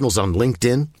professionals on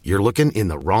LinkedIn, you're looking in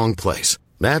the wrong place.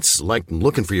 That's like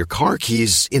looking for your car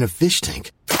keys in a fish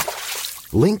tank.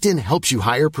 LinkedIn helps you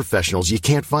hire professionals you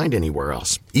can't find anywhere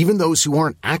else, even those who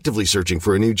aren't actively searching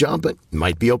for a new job but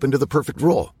might be open to the perfect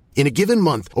role. In a given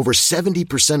month, over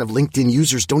 70% of LinkedIn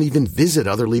users don't even visit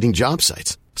other leading job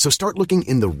sites. So start looking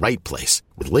in the right place.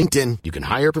 With LinkedIn, you can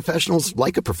hire professionals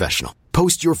like a professional.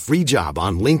 Post your free job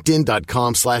on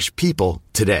linkedin.com/people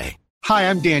today. Hi,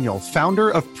 I'm Daniel, founder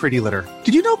of Pretty Litter.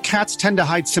 Did you know cats tend to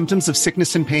hide symptoms of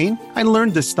sickness and pain? I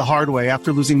learned this the hard way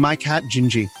after losing my cat,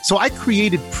 Gingy. So I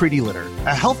created Pretty Litter,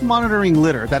 a health monitoring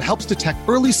litter that helps detect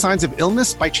early signs of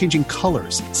illness by changing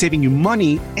colors, saving you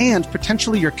money and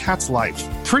potentially your cat's life.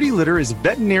 Pretty Litter is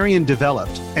veterinarian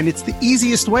developed, and it's the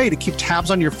easiest way to keep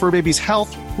tabs on your fur baby's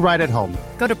health right at home.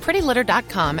 Go to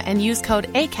prettylitter.com and use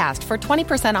code ACAST for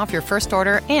 20% off your first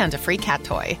order and a free cat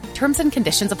toy. Terms and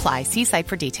conditions apply. See site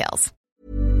for details.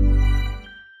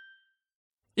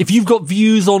 If you've got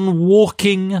views on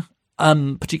walking,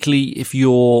 particularly if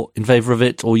you're in favour of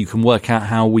it, or you can work out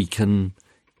how we can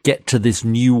get to this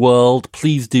new world,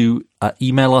 please do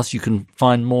email us. You can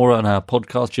find more on our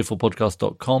podcast,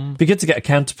 cheerfulpodcast.com. Be good to get a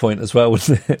counterpoint as well,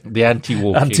 wouldn't it? The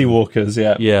anti-walking. Anti-walkers,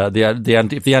 yeah. Yeah,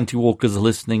 if the anti-walkers are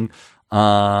listening,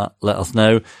 let us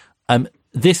know.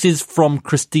 This is from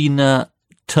Christina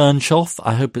Turnshoff.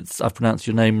 I hope I've pronounced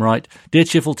your name right. Dear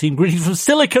Cheerful Team, greetings from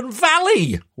Silicon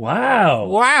Valley.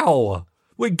 Wow.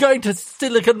 We're going to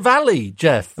Silicon Valley,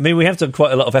 Jeff. I mean, we have done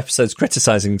quite a lot of episodes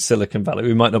criticising Silicon Valley.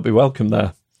 We might not be welcome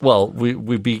there. Well,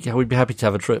 we'd be happy to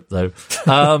have a trip, though.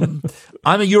 I'm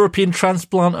a European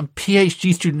transplant and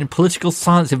PhD student in political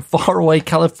science in faraway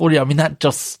California. I mean, that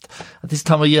just, at this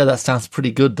time of year, that sounds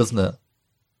pretty good, doesn't it?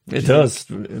 It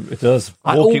does.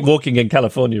 Walking in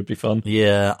California would be fun.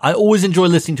 Yeah. I always enjoy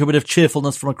listening to a bit of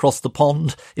cheerfulness from across the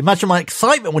pond. Imagine my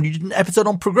excitement when you did an episode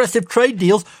on progressive trade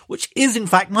deals, which is in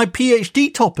fact my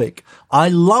PhD topic. I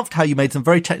loved how you made some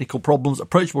very technical problems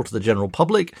approachable to the general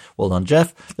public. Well done,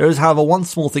 Jeff. There is, however, one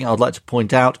small thing I would like to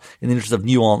point out in the interest of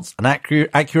nuance and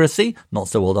accuracy. Not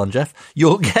so well done, Jeff.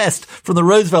 Your guest from the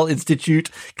Roosevelt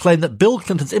Institute claimed that Bill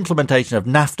Clinton's implementation of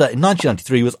NAFTA in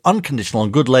 1993 was unconditional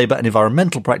on good labour and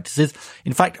environmental practices.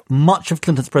 In fact, much of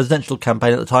Clinton's presidential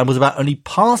campaign at the time was about only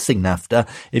passing NAFTA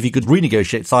if he could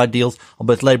renegotiate side deals on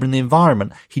both labour and the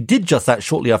environment. He did just that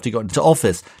shortly after he got into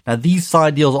office. Now, these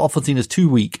side deals are often seen as too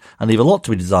weak and leave a lot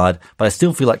to be desired, but I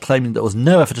still feel like claiming there was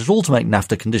no effort at all to make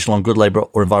NAFTA conditional on good labour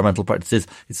or environmental practices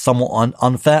is somewhat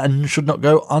unfair and should not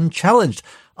go unchallenged.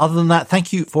 Other than that,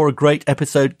 thank you for a great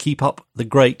episode. Keep up the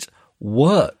great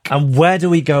work. And where do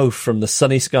we go from the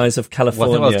sunny skies of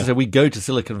California? Well, I was going to say, we go to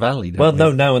Silicon Valley, don't we?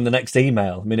 No, now in the next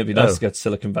email. I mean, it'd be nice to go to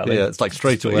Silicon Valley. Yeah, it's like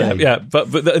straight away. Yeah, but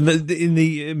in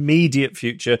the immediate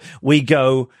future, we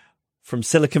go from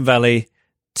Silicon Valley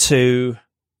to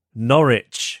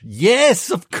Norwich. Yes,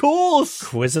 of course.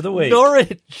 Quiz of the week.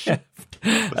 Norwich.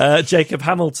 Jacob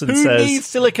Hamilton Who says... Who needs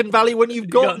Silicon Valley when you've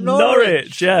got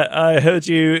Norwich? Yeah, I heard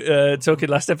you talking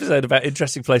last episode about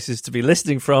interesting places to be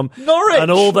listening from. Norwich!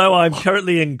 And although I'm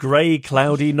currently in grey,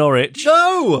 cloudy Norwich...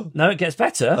 No, it gets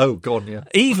better. Oh, God, yeah.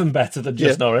 Even better than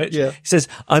just Norwich. Yeah. He says,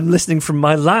 I'm listening from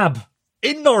my lab.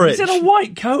 In Norwich? He's in a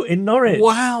white coat in Norwich.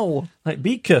 Wow. Like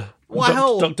Beaker.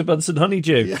 Wow. Dr. Bunsen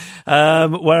Honeydew. Yeah.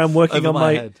 Where I'm working on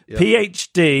my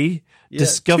PhD... Yeah.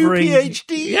 Discovering 2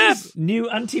 PhDs. Yeah, new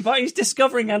antibiotics. He's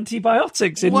discovering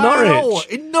antibiotics in Norwich.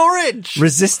 Norwich. Norwich.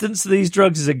 Resistance to these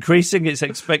drugs is increasing. It's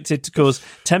expected to cause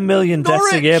 10 million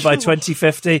deaths a year by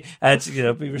 2050. And,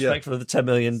 be respectful of the 10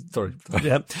 million. Sorry.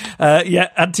 Yeah.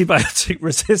 Antibiotic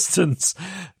resistance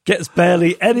gets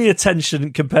barely any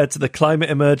attention compared to the climate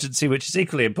emergency, which is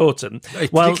equally important.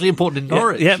 It's particularly important in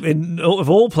Norwich. Yeah, of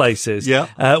all places. Yeah.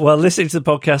 While listening to the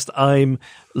podcast, I'm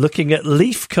looking at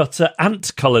leafcutter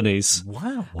ant colonies.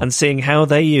 Wow. And seeing how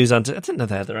they use I didn't know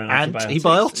they had their own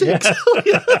antibiotics.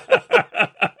 Yeah.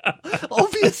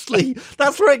 Obviously.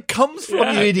 That's where it comes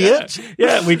from, you idiot.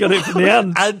 Yeah, we got it from the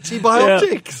ants.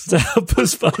 Antibiotics. To help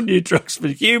us find new drugs for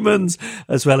humans,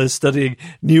 as well as studying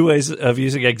new ways of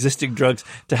using existing drugs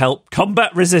to help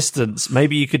combat resistance.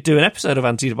 Maybe you could do an episode of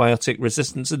antibiotic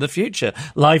resistance in the future.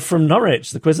 Live from Norwich,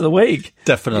 the quiz of the week.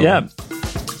 Definitely. Yeah.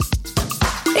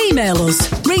 Email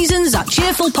us,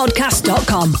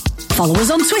 reasons@cheerfulpodcast.com. Follow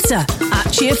us on Twitter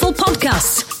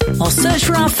 @cheerfulpodcasts or search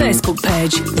for our Facebook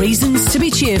page, Reasons to be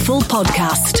Cheerful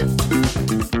Podcast.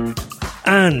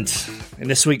 And in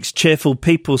this week's Cheerful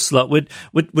People slot, we're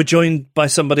joined by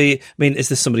somebody. I mean, is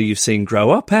this somebody you've seen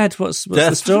grow up, Ed? What's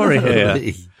the story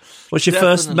here? What's your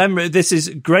first memory? This is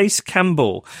Grace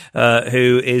Campbell,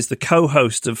 who is the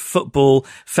co-host of Football,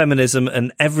 Feminism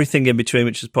and Everything in Between,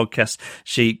 which is a podcast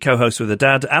she co-hosts with her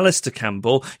dad, Alistair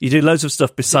Campbell. You do loads of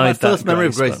stuff besides that. My first memory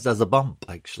of Grace is as a bump,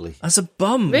 actually. As a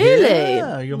bump? Really?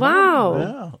 Yeah, your wow. Mum.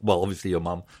 Yeah. Well, obviously your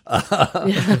mum.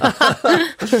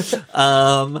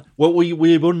 Well, we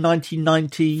were born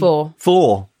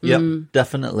 1994. Yep,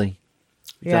 definitely.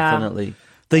 Yeah. Definitely.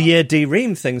 The year Dee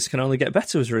Ream Things Can Only Get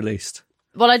Better was released.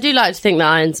 Well, I do like to think that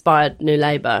I inspired New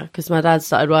Labour because my dad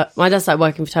started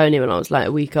working for Tony when I was like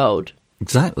a week old.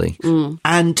 Exactly.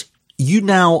 And you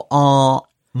now are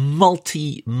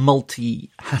multi-hatted.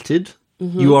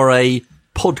 You are a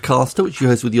podcaster, which you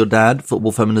host with your dad,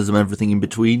 football, feminism, everything in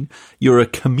between. You're a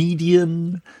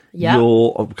comedian. Yeah.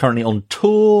 You're currently on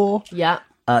tour. Yeah.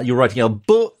 You're writing a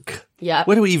book. Yeah.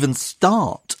 Where do we even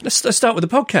start? Let's start with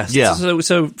the podcast. Yeah.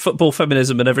 So football,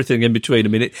 feminism, and everything in between. I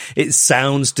mean, it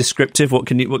sounds descriptive. What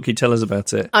can you tell us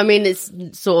about it? I mean, it's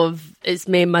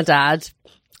me and my dad.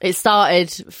 It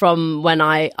started from when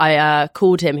I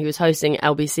called him. He was hosting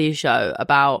an LBC show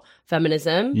about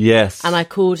feminism. Yes. And I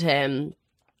called him.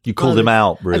 You called him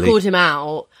out, really? I called him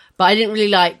out, but I didn't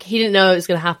really he didn't know it was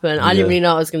going to happen. I didn't really know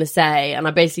what I was going to say. And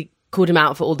I basically called him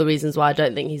out for all the reasons why I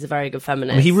don't think he's a very good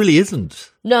feminist. I mean, he really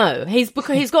isn't. No, he's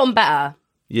gotten better.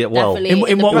 Yeah, well,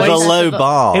 Definitely in what ways? A low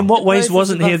bar. In what ways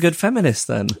wasn't he a good feminist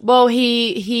then? Well,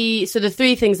 he. So the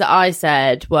three things that I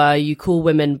said were: you call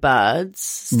women birds,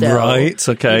 still. Right?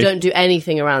 Okay. You don't do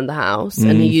anything around the house,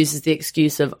 and he uses the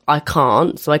excuse of I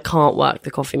can't, so I can't work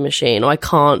the coffee machine, or I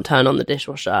can't turn on the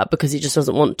dishwasher because he just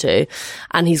doesn't want to,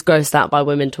 and he's grossed out by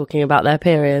women talking about their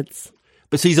periods.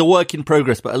 But so he's a work in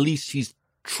progress. But at least he's.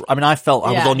 I mean, I felt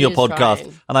I was on your podcast,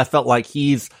 and I felt like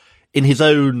he's in his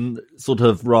own sort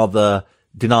of rather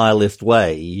denialist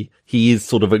way, he is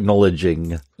sort of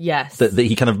acknowledging that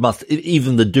he kind of must,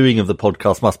 even the doing of the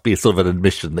podcast must be sort of an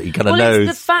admission that he kind of knows.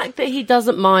 It's the fact that he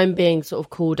doesn't mind being sort of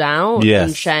called out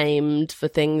and shamed for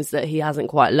things that he hasn't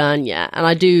quite learned yet. And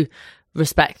I do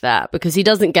respect that because he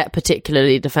doesn't get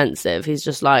particularly defensive. He's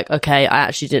just like, okay, I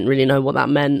actually didn't really know what that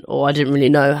meant, or I didn't really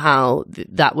know how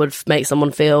that would make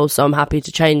someone feel, so I'm happy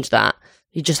to change that.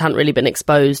 He just hadn't really been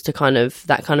exposed to kind of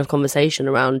that kind of conversation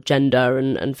around gender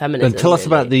and feminism. And tell us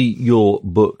about your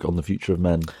book on the future of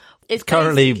men. It's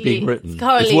currently being written.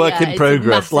 It's work in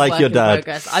progress, like your dad.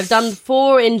 I've done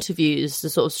 4 interviews to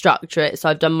sort of structure it. So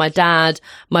I've done my dad,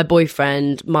 my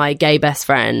boyfriend, my gay best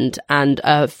friend, and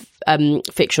a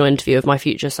fictional interview of my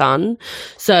future son.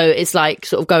 So it's like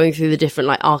sort of going through the different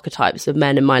like archetypes of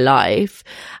men in my life.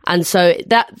 And so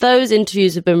those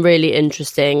interviews have been really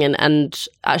interesting. And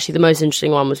actually the most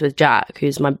interesting one was with Jack,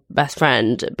 who's my best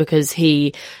friend, because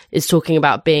he is talking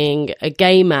about being a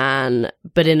gay man,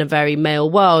 but in a very male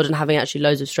world, and having actually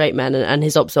loads of straight men, and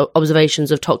his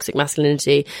observations of toxic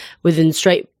masculinity within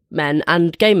straight men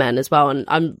and gay men as well. And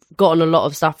I've gotten a lot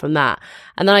of stuff from that.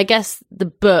 And then I guess the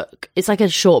book, it's like a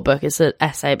short book. It's an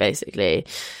essay, basically.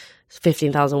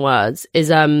 15,000 words, is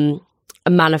a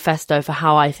manifesto for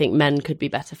how I think men could be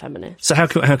better feminists. So how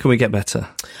can we get better?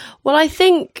 Well, I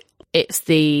think it's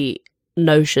the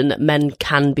notion that men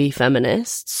can be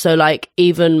feminists. So like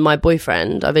even my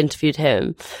boyfriend, I've interviewed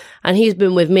him, and he's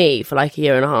been with me for like a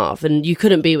year and a half, and you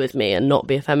couldn't be with me and not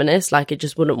be a feminist. Like it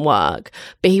just wouldn't work.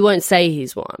 But he won't say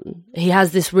he's one. He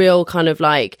has this real kind of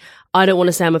like, I don't want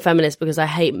to say I'm a feminist because I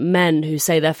hate men who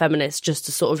say they're feminists just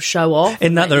to sort of show off.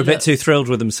 In that they're a bit too thrilled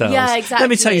with themselves. Yeah, exactly. Let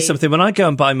me tell you something. When I go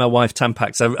and buy my wife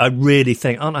Tampax, I really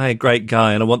think, aren't I a great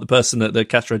guy? And I want the person at the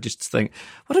cash register to think,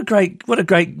 what a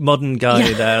great modern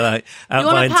guy there, like out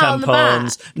buying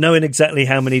tampons, knowing exactly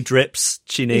how many drips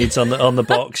she needs on the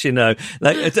box. You know,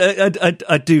 like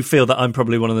I do feel that I'm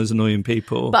probably one of those annoying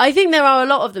people. But I think there are a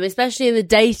lot of them, especially in the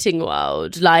dating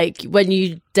world. Like when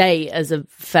you date as a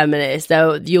feminist,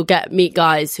 you'll meet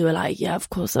guys who are like, yeah, of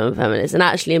course I'm a feminist, and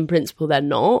actually in principle they're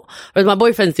not. Whereas my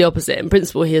boyfriend's the opposite. In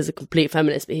principle he is a complete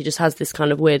feminist, but he just has this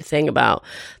kind of weird thing about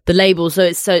the label.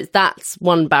 So that's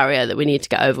one barrier that we need to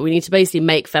get over. We need to basically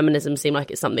make feminism seem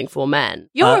like it's something for men.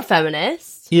 You're a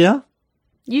feminist. Yeah.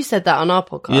 You said that on our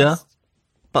podcast. Yeah.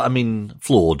 But I mean,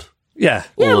 flawed. Yeah.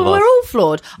 Yeah, we're all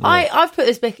flawed. Yeah. I've put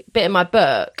this bit in my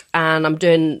book, and I'm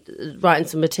writing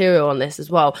some material on this as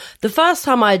well. The first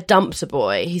time I dumped a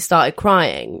boy, he started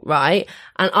crying, right?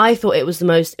 And I thought it was the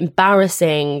most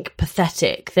embarrassing,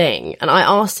 pathetic thing. And I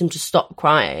asked him to stop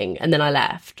crying, and then I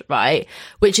left, right?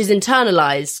 Which is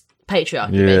internalized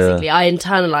patriarchy, basically. I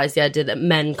internalized the idea that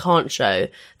men can't show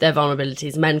their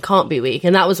vulnerabilities, men can't be weak,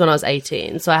 and that was when I was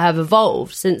 18. So I have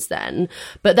evolved since then,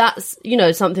 but that's,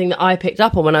 something that I picked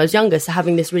up on when I was younger. So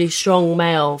having this really strong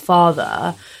male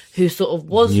father who sort of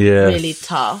was really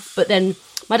tough, but then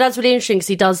my dad's really interesting because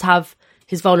he does have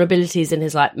his vulnerabilities in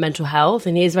his like mental health,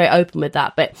 and he is very open with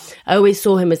that, but I always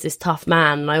saw him as this tough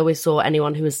man, and I always saw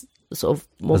anyone who was sort of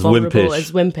more vulnerable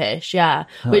as wimpish,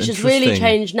 which has really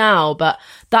changed now, but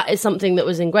that is something that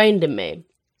was ingrained in me.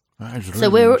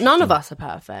 So none of us are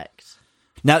perfect.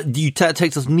 Now, you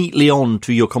takes us neatly on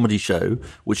to your comedy show,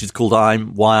 which is called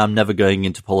Why I'm Never Going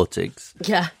Into Politics.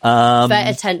 Yeah, very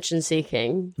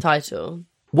attention-seeking title.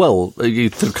 Well,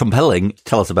 it's compelling.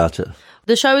 Tell us about it.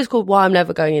 The show is called Why I'm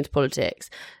Never Going Into Politics.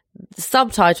 the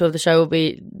subtitle of the show will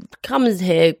be, comes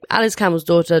here, Alice Campbell's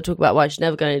daughter, talk about why she's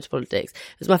never going into politics.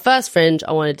 It was my first Fringe.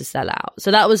 I wanted to sell out.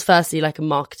 So that was firstly like a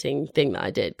marketing thing that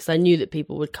I did because I knew that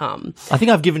people would come. I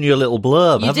think I've given you a little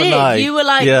blurb, haven't I? You were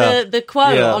like the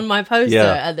quote on my poster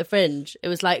at the Fringe. It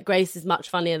was like, Grace is much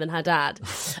funnier than her dad.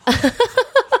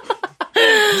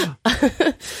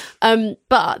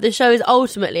 But the show is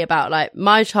ultimately about like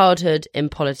my childhood in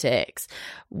politics,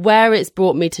 where it's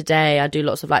brought me today. I do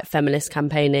lots of like feminist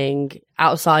campaigning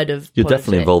outside of You're politics.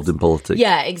 definitely involved in politics.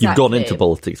 Yeah, exactly. You've gone into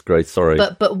politics, Grace, sorry.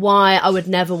 But why I would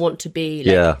never want to be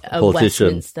like a politician.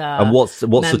 Westminster And what's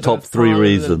the top 3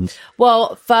 reasons?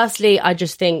 Well, firstly, I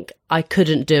just think I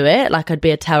couldn't do it. Like I'd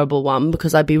be a terrible one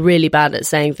because I'd be really bad at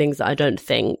saying things that I don't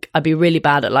think. I'd be really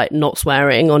bad at like not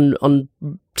swearing on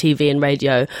TV and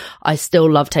radio. I still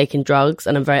love taking drugs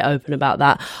and I'm very open about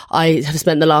that. I have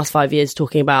spent the last 5 years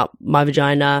talking about my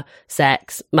vagina,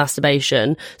 sex,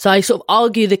 masturbation. So I sort of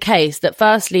argue the case that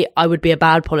firstly, I would be a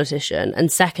bad politician.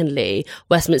 And secondly,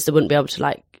 Westminster wouldn't be able to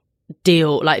like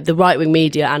deal, like the right-wing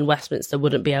media and Westminster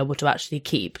wouldn't be able to actually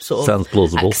keep sort of Sounds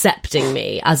plausible. accepting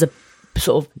me as a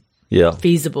sort of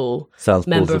feasible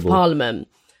member of parliament.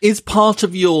 Is part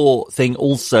of your thing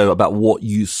also about what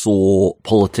you saw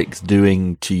politics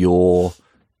doing to your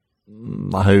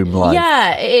home life?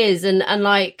 Yeah, it is. And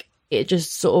like, it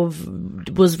just sort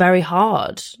of was very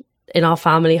hard in our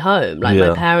family home. Like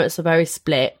my parents are very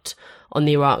split on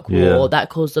the Iraq War. Yeah. That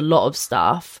caused a lot of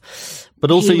stuff. But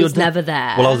also, he was never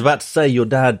there. Well, I was about to say your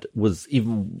dad was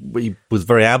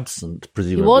very absent,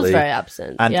 presumably. He was very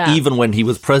absent, and even when he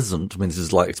was present, I mean, this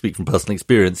is like speak from personal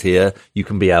experience here. You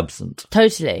can be absent,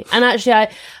 totally. And actually,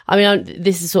 I mean,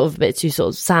 this is sort of a bit too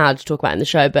sort of sad to talk about in the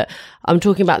show, but I'm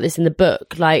talking about this in the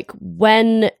book. Like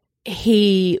when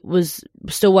he was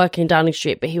still working in Downing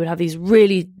Street, but he would have these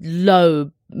really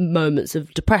low moments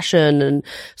of depression and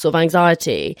sort of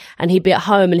anxiety, and he'd be at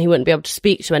home and he wouldn't be able to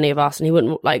speak to any of us and he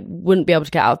wouldn't be able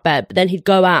to get out of bed, but then he'd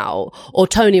go out, or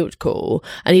Tony would call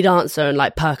and he'd answer and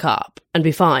like perk up and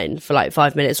be fine for like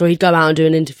 5 minutes, or he'd go out and do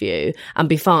an interview and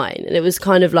be fine. And it was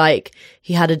kind of like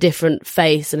he had a different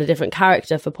face and a different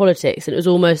character for politics, and it was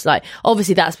almost like,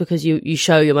 obviously that's because you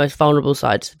show your most vulnerable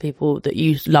side to the people that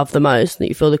you love the most and that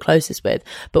you feel the closest with.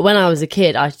 But when I was a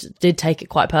kid, I did take it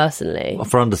quite personally.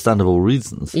 For understandable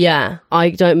reasons. Yeah, I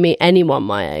don't meet anyone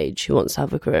my age who wants to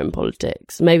have a career in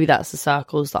politics. Maybe that's the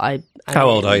circles that I How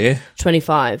old are you?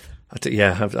 25.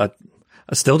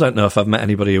 I still don't know if I've met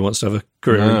anybody who wants to have a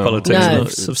career in politics and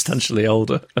is substantially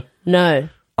older. No.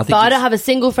 But I don't have a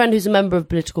single friend who's a member of a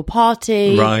political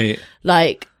party. Right.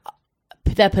 Like,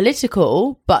 they're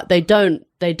political, but they don't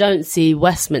see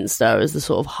Westminster as the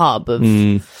sort of hub of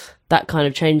that kind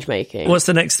of change making. What's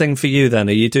the next thing for you then?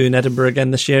 Are you doing Edinburgh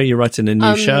again this year? You're writing a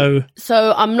new show?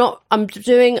 So I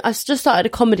just started a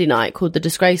comedy night called The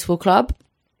Disgraceful Club,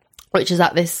 which is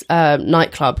at this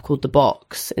nightclub called The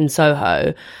Box in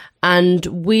Soho. And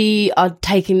we are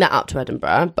taking that up to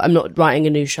Edinburgh, but I'm not writing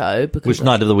a new show. Because Which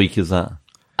night of the week is that?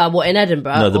 What, in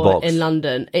Edinburgh? No, The or Box. in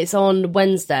London? It's on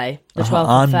Wednesday, the 12th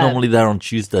I'm of Feb. normally there on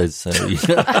Tuesdays, so sorry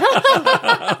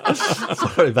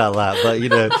about that, but you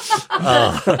know.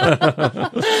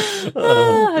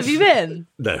 Have you been?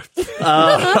 No.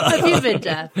 Have you been,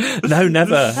 Jeff? No,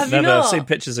 never. Have you never. not? I've seen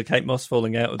pictures of Kate Moss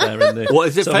falling out there in the What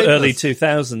is it, sort of famous? early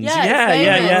 2000s. Yeah.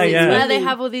 Yeah. Where they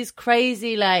have all these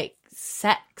crazy, like,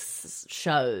 sex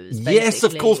shows. Yes,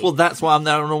 of basically. course. Well, that's why I'm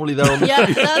normally there on the Yeah,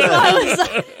 that's why I was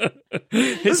like,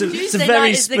 It's a Tuesday very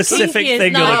night is the specific kinkiest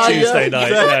thing on night. a Tuesday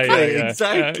night.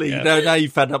 Exactly. Yeah. Now you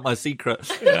found out my secret.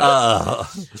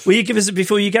 Will you give us,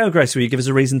 before you go, Grace, will you give us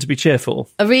a reason to be cheerful?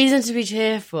 a reason to be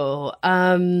cheerful.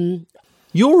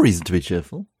 Your reason to be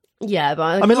cheerful. Yeah, but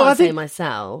I mean, can't look, I say think-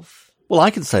 myself. Well, I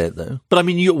can say it though. But I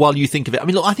mean, while you think of it, I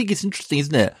mean, look, I think it's interesting,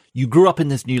 isn't it? You grew up in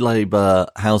this New Labour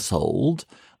household.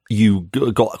 You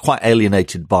got quite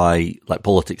alienated by like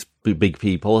politics, big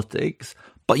P politics,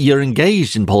 but you're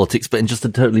engaged in politics, but in just a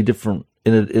totally different,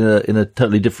 in a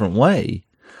totally different way.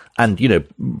 And, you know,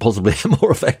 possibly a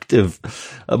more effective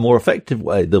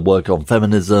way. The work on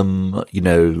feminism, you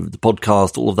know, the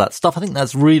podcast, all of that stuff. I think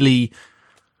that's really,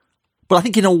 but I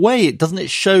think in a way, doesn't it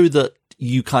show that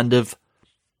you kind of,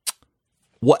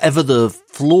 whatever the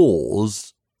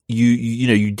flaws,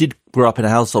 you did grow up in a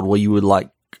household where you were like,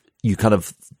 you kind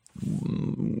of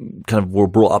were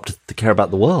brought up to care about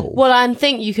the world. Well, I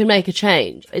think you can make a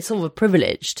change. It's sort of a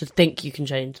privilege to think you can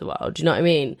change the world. Do you know what I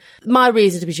mean? My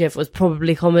reason to be cheerful is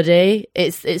probably comedy.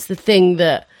 It's the thing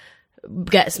that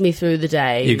gets me through the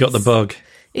day. You got the bug.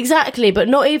 Exactly, but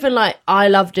not even like, I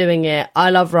love doing it, I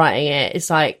love writing it. It's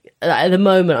like, at the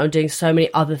moment, I'm doing so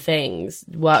many other things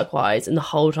work-wise, and the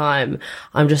whole time,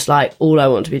 I'm just like, all I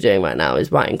want to be doing right now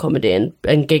is writing comedy and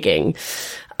gigging.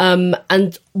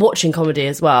 And watching comedy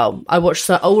as well.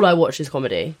 All I watch is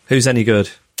comedy. Who's any good?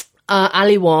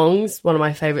 Ali Wong's one of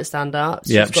my favourite stand-ups.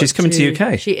 Yeah, she's coming to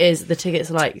UK. She is. The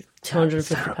tickets are like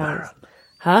 £250.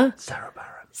 Huh?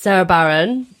 Sarah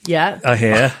Barron, yeah. I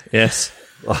hear, yes.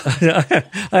 I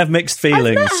have mixed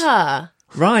feelings. I've met her.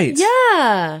 Right.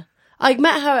 Yeah. I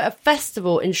met her at a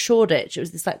festival in Shoreditch. It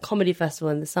was this like comedy festival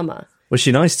in the summer. Was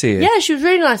she nice to you? Yeah, she was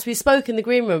really nice. We spoke in the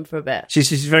green room for a bit.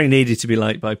 She's very needy to be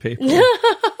liked by people.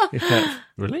 Yeah.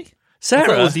 Really? Sarah? I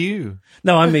thought it was you.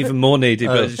 No, I'm even more needy,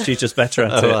 but she's just better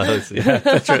at it. I see. Yeah,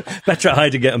 better at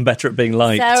hiding it and better at being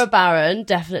liked. Sarah Barron,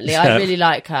 definitely. I really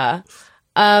like her.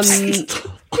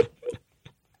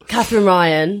 Catherine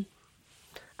Ryan.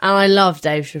 And I love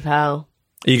Dave Chappelle.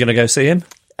 Are you going to go see him?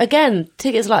 Again,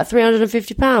 tickets are like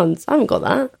 £350. I haven't got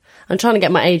that. I'm trying to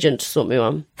get my agent to sort me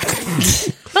one.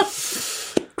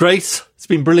 Grace, it's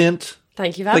been brilliant.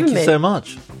 Thank you for having me. Thank you so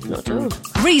much. Not at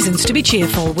all. Reasons to be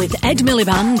Cheerful with Ed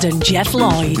Miliband and Jeff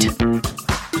Lloyd.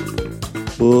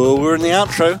 Oh, we're in the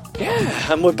outro.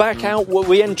 Yeah, and we're back out.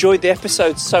 We enjoyed the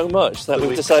episode so much that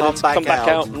we've decided to come back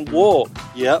out and walk.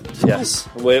 Yep. Yes.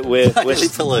 We're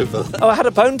still over. Oh, I had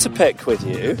a bone to pick with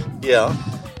you. Yeah.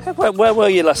 Where were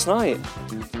you last night?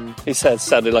 He said,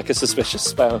 sounded like a suspicious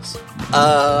spouse.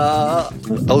 I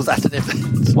was at an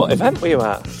event. What event were you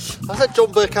at? I was at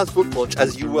John Burkow's book launch,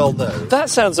 as you well know. That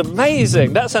sounds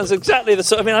amazing. That sounds exactly the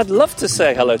sort. I mean, I'd love to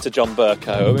say hello to John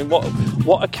Burkow. I mean,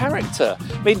 what a character.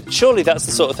 I mean, surely that's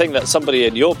the sort of thing that somebody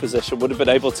in your position would have been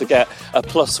able to get a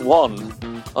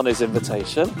 +1 on his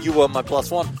invitation. You were my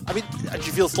 +1. I mean, do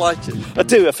you feel slighted? I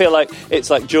do. I feel like it's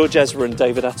like George Ezra and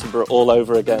David Attenborough all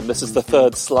over again. This is the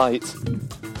third slight.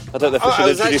 I don't know if I should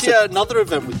introduce it. I was actually at another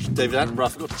event with David Attenborough. I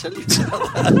forgot to tell you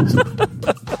about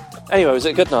that. Anyway, was it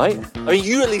a good night? I mean,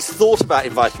 you at least thought about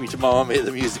inviting me to Mamma Mia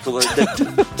the musical.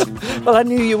 Well, I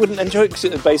knew you wouldn't enjoy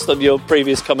it based on your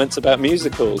previous comments about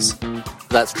musicals.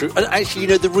 That's true. And actually,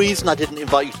 the reason I didn't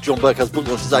invite you to John Burkow's book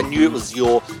launch is I knew it was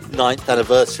your 9th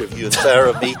anniversary of you and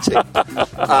Sarah meeting.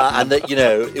 And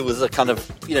that, it was a kind of,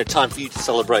 time for you to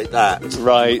celebrate that.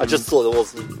 Right. I just thought there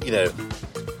wasn't,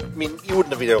 I mean, you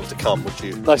wouldn't have been able to come, would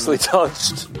you? Nicely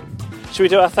dodged. Should we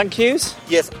do our thank yous?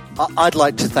 Yes. I'd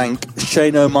like to thank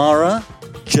Shane O'Mara,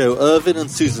 Joe Irvin and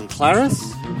Susan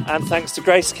Claris. And thanks to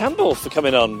Grace Campbell for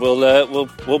coming on.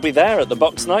 We'll be there at the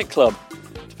Box nightclub,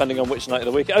 depending on which night of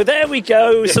the week. Oh, there we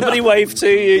go. Yeah. Somebody waved to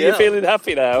you. Yeah. You're feeling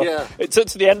happy now. Yeah. It took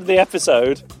to the end of the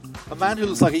episode. A man who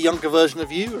looks like a younger version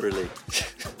of you, really.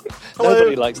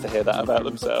 Nobody likes to hear that about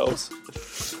themselves.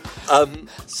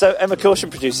 So Emma Caution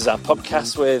produces our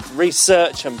podcast with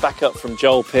research and backup from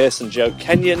Joel Pearce and Joe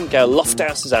Kenyon. Gail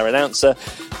Lofthouse is our announcer.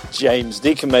 James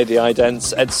Deacon made the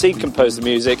idents. Ed Seed composed the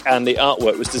music, and the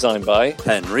artwork was designed by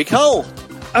Henry Cole.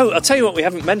 Oh, I'll tell you what we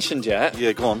haven't mentioned yet.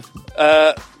 Yeah, go on.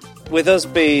 With us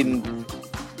being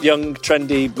young,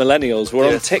 trendy millennials,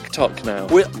 we're on TikTok now.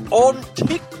 We're on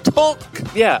TikTok?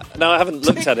 Yeah. No, I haven't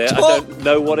looked at it. I don't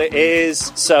know what it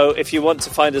is. So if you want to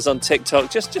find us on TikTok,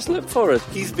 just look for it.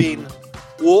 He's been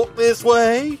Walk This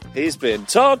Way. He's been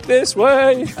Talk This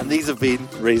Way. And these have been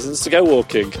Reasons to Go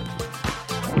Walking.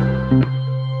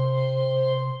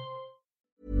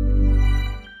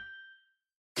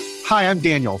 Hi, I'm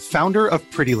Daniel, founder of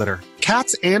Pretty Litter.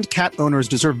 Cats and cat owners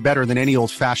deserve better than any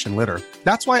old-fashioned litter.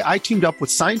 That's why I teamed up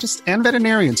with scientists and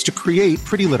veterinarians to create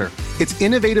Pretty Litter. Its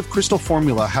innovative crystal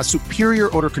formula has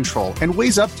superior odor control and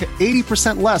weighs up to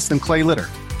 80% less than clay litter.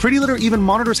 Pretty Litter even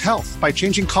monitors health by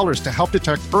changing colors to help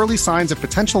detect early signs of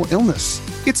potential illness.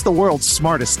 It's the world's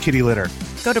smartest kitty litter.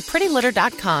 Go to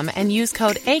prettylitter.com and use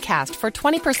code ACAST for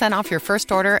 20% off your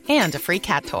first order and a free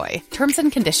cat toy. Terms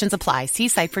and conditions apply. See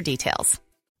site for details.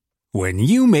 When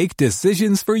you make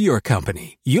decisions for your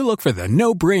company, you look for the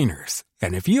no-brainers.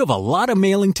 And if you have a lot of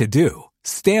mailing to do,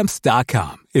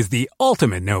 Stamps.com is the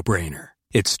ultimate no-brainer.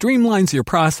 It streamlines your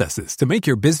processes to make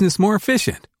your business more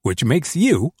efficient, which makes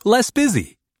you less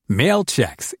busy. Mail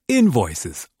checks,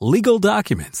 invoices, legal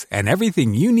documents, and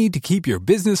everything you need to keep your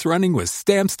business running with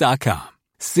Stamps.com.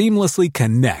 Seamlessly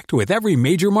connect with every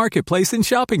major marketplace and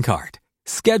shopping cart.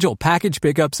 Schedule package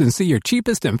pickups and see your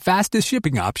cheapest and fastest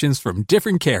shipping options from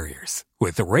different carriers.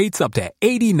 With rates up to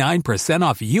 89%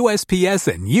 off USPS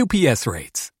and UPS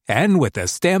rates. And with the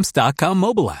Stamps.com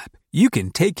mobile app, you can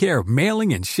take care of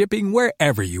mailing and shipping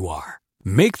wherever you are.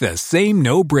 Make the same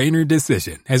no-brainer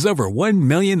decision as over 1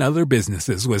 million other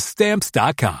businesses with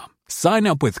Stamps.com. Sign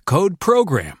up with code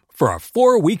PROGRAM for a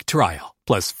 4-week trial,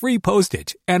 plus free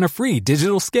postage and a free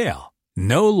digital scale.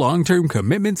 No long-term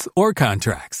commitments or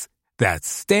contracts. That's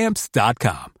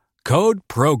Stamps.com. Code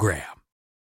PROGRAM.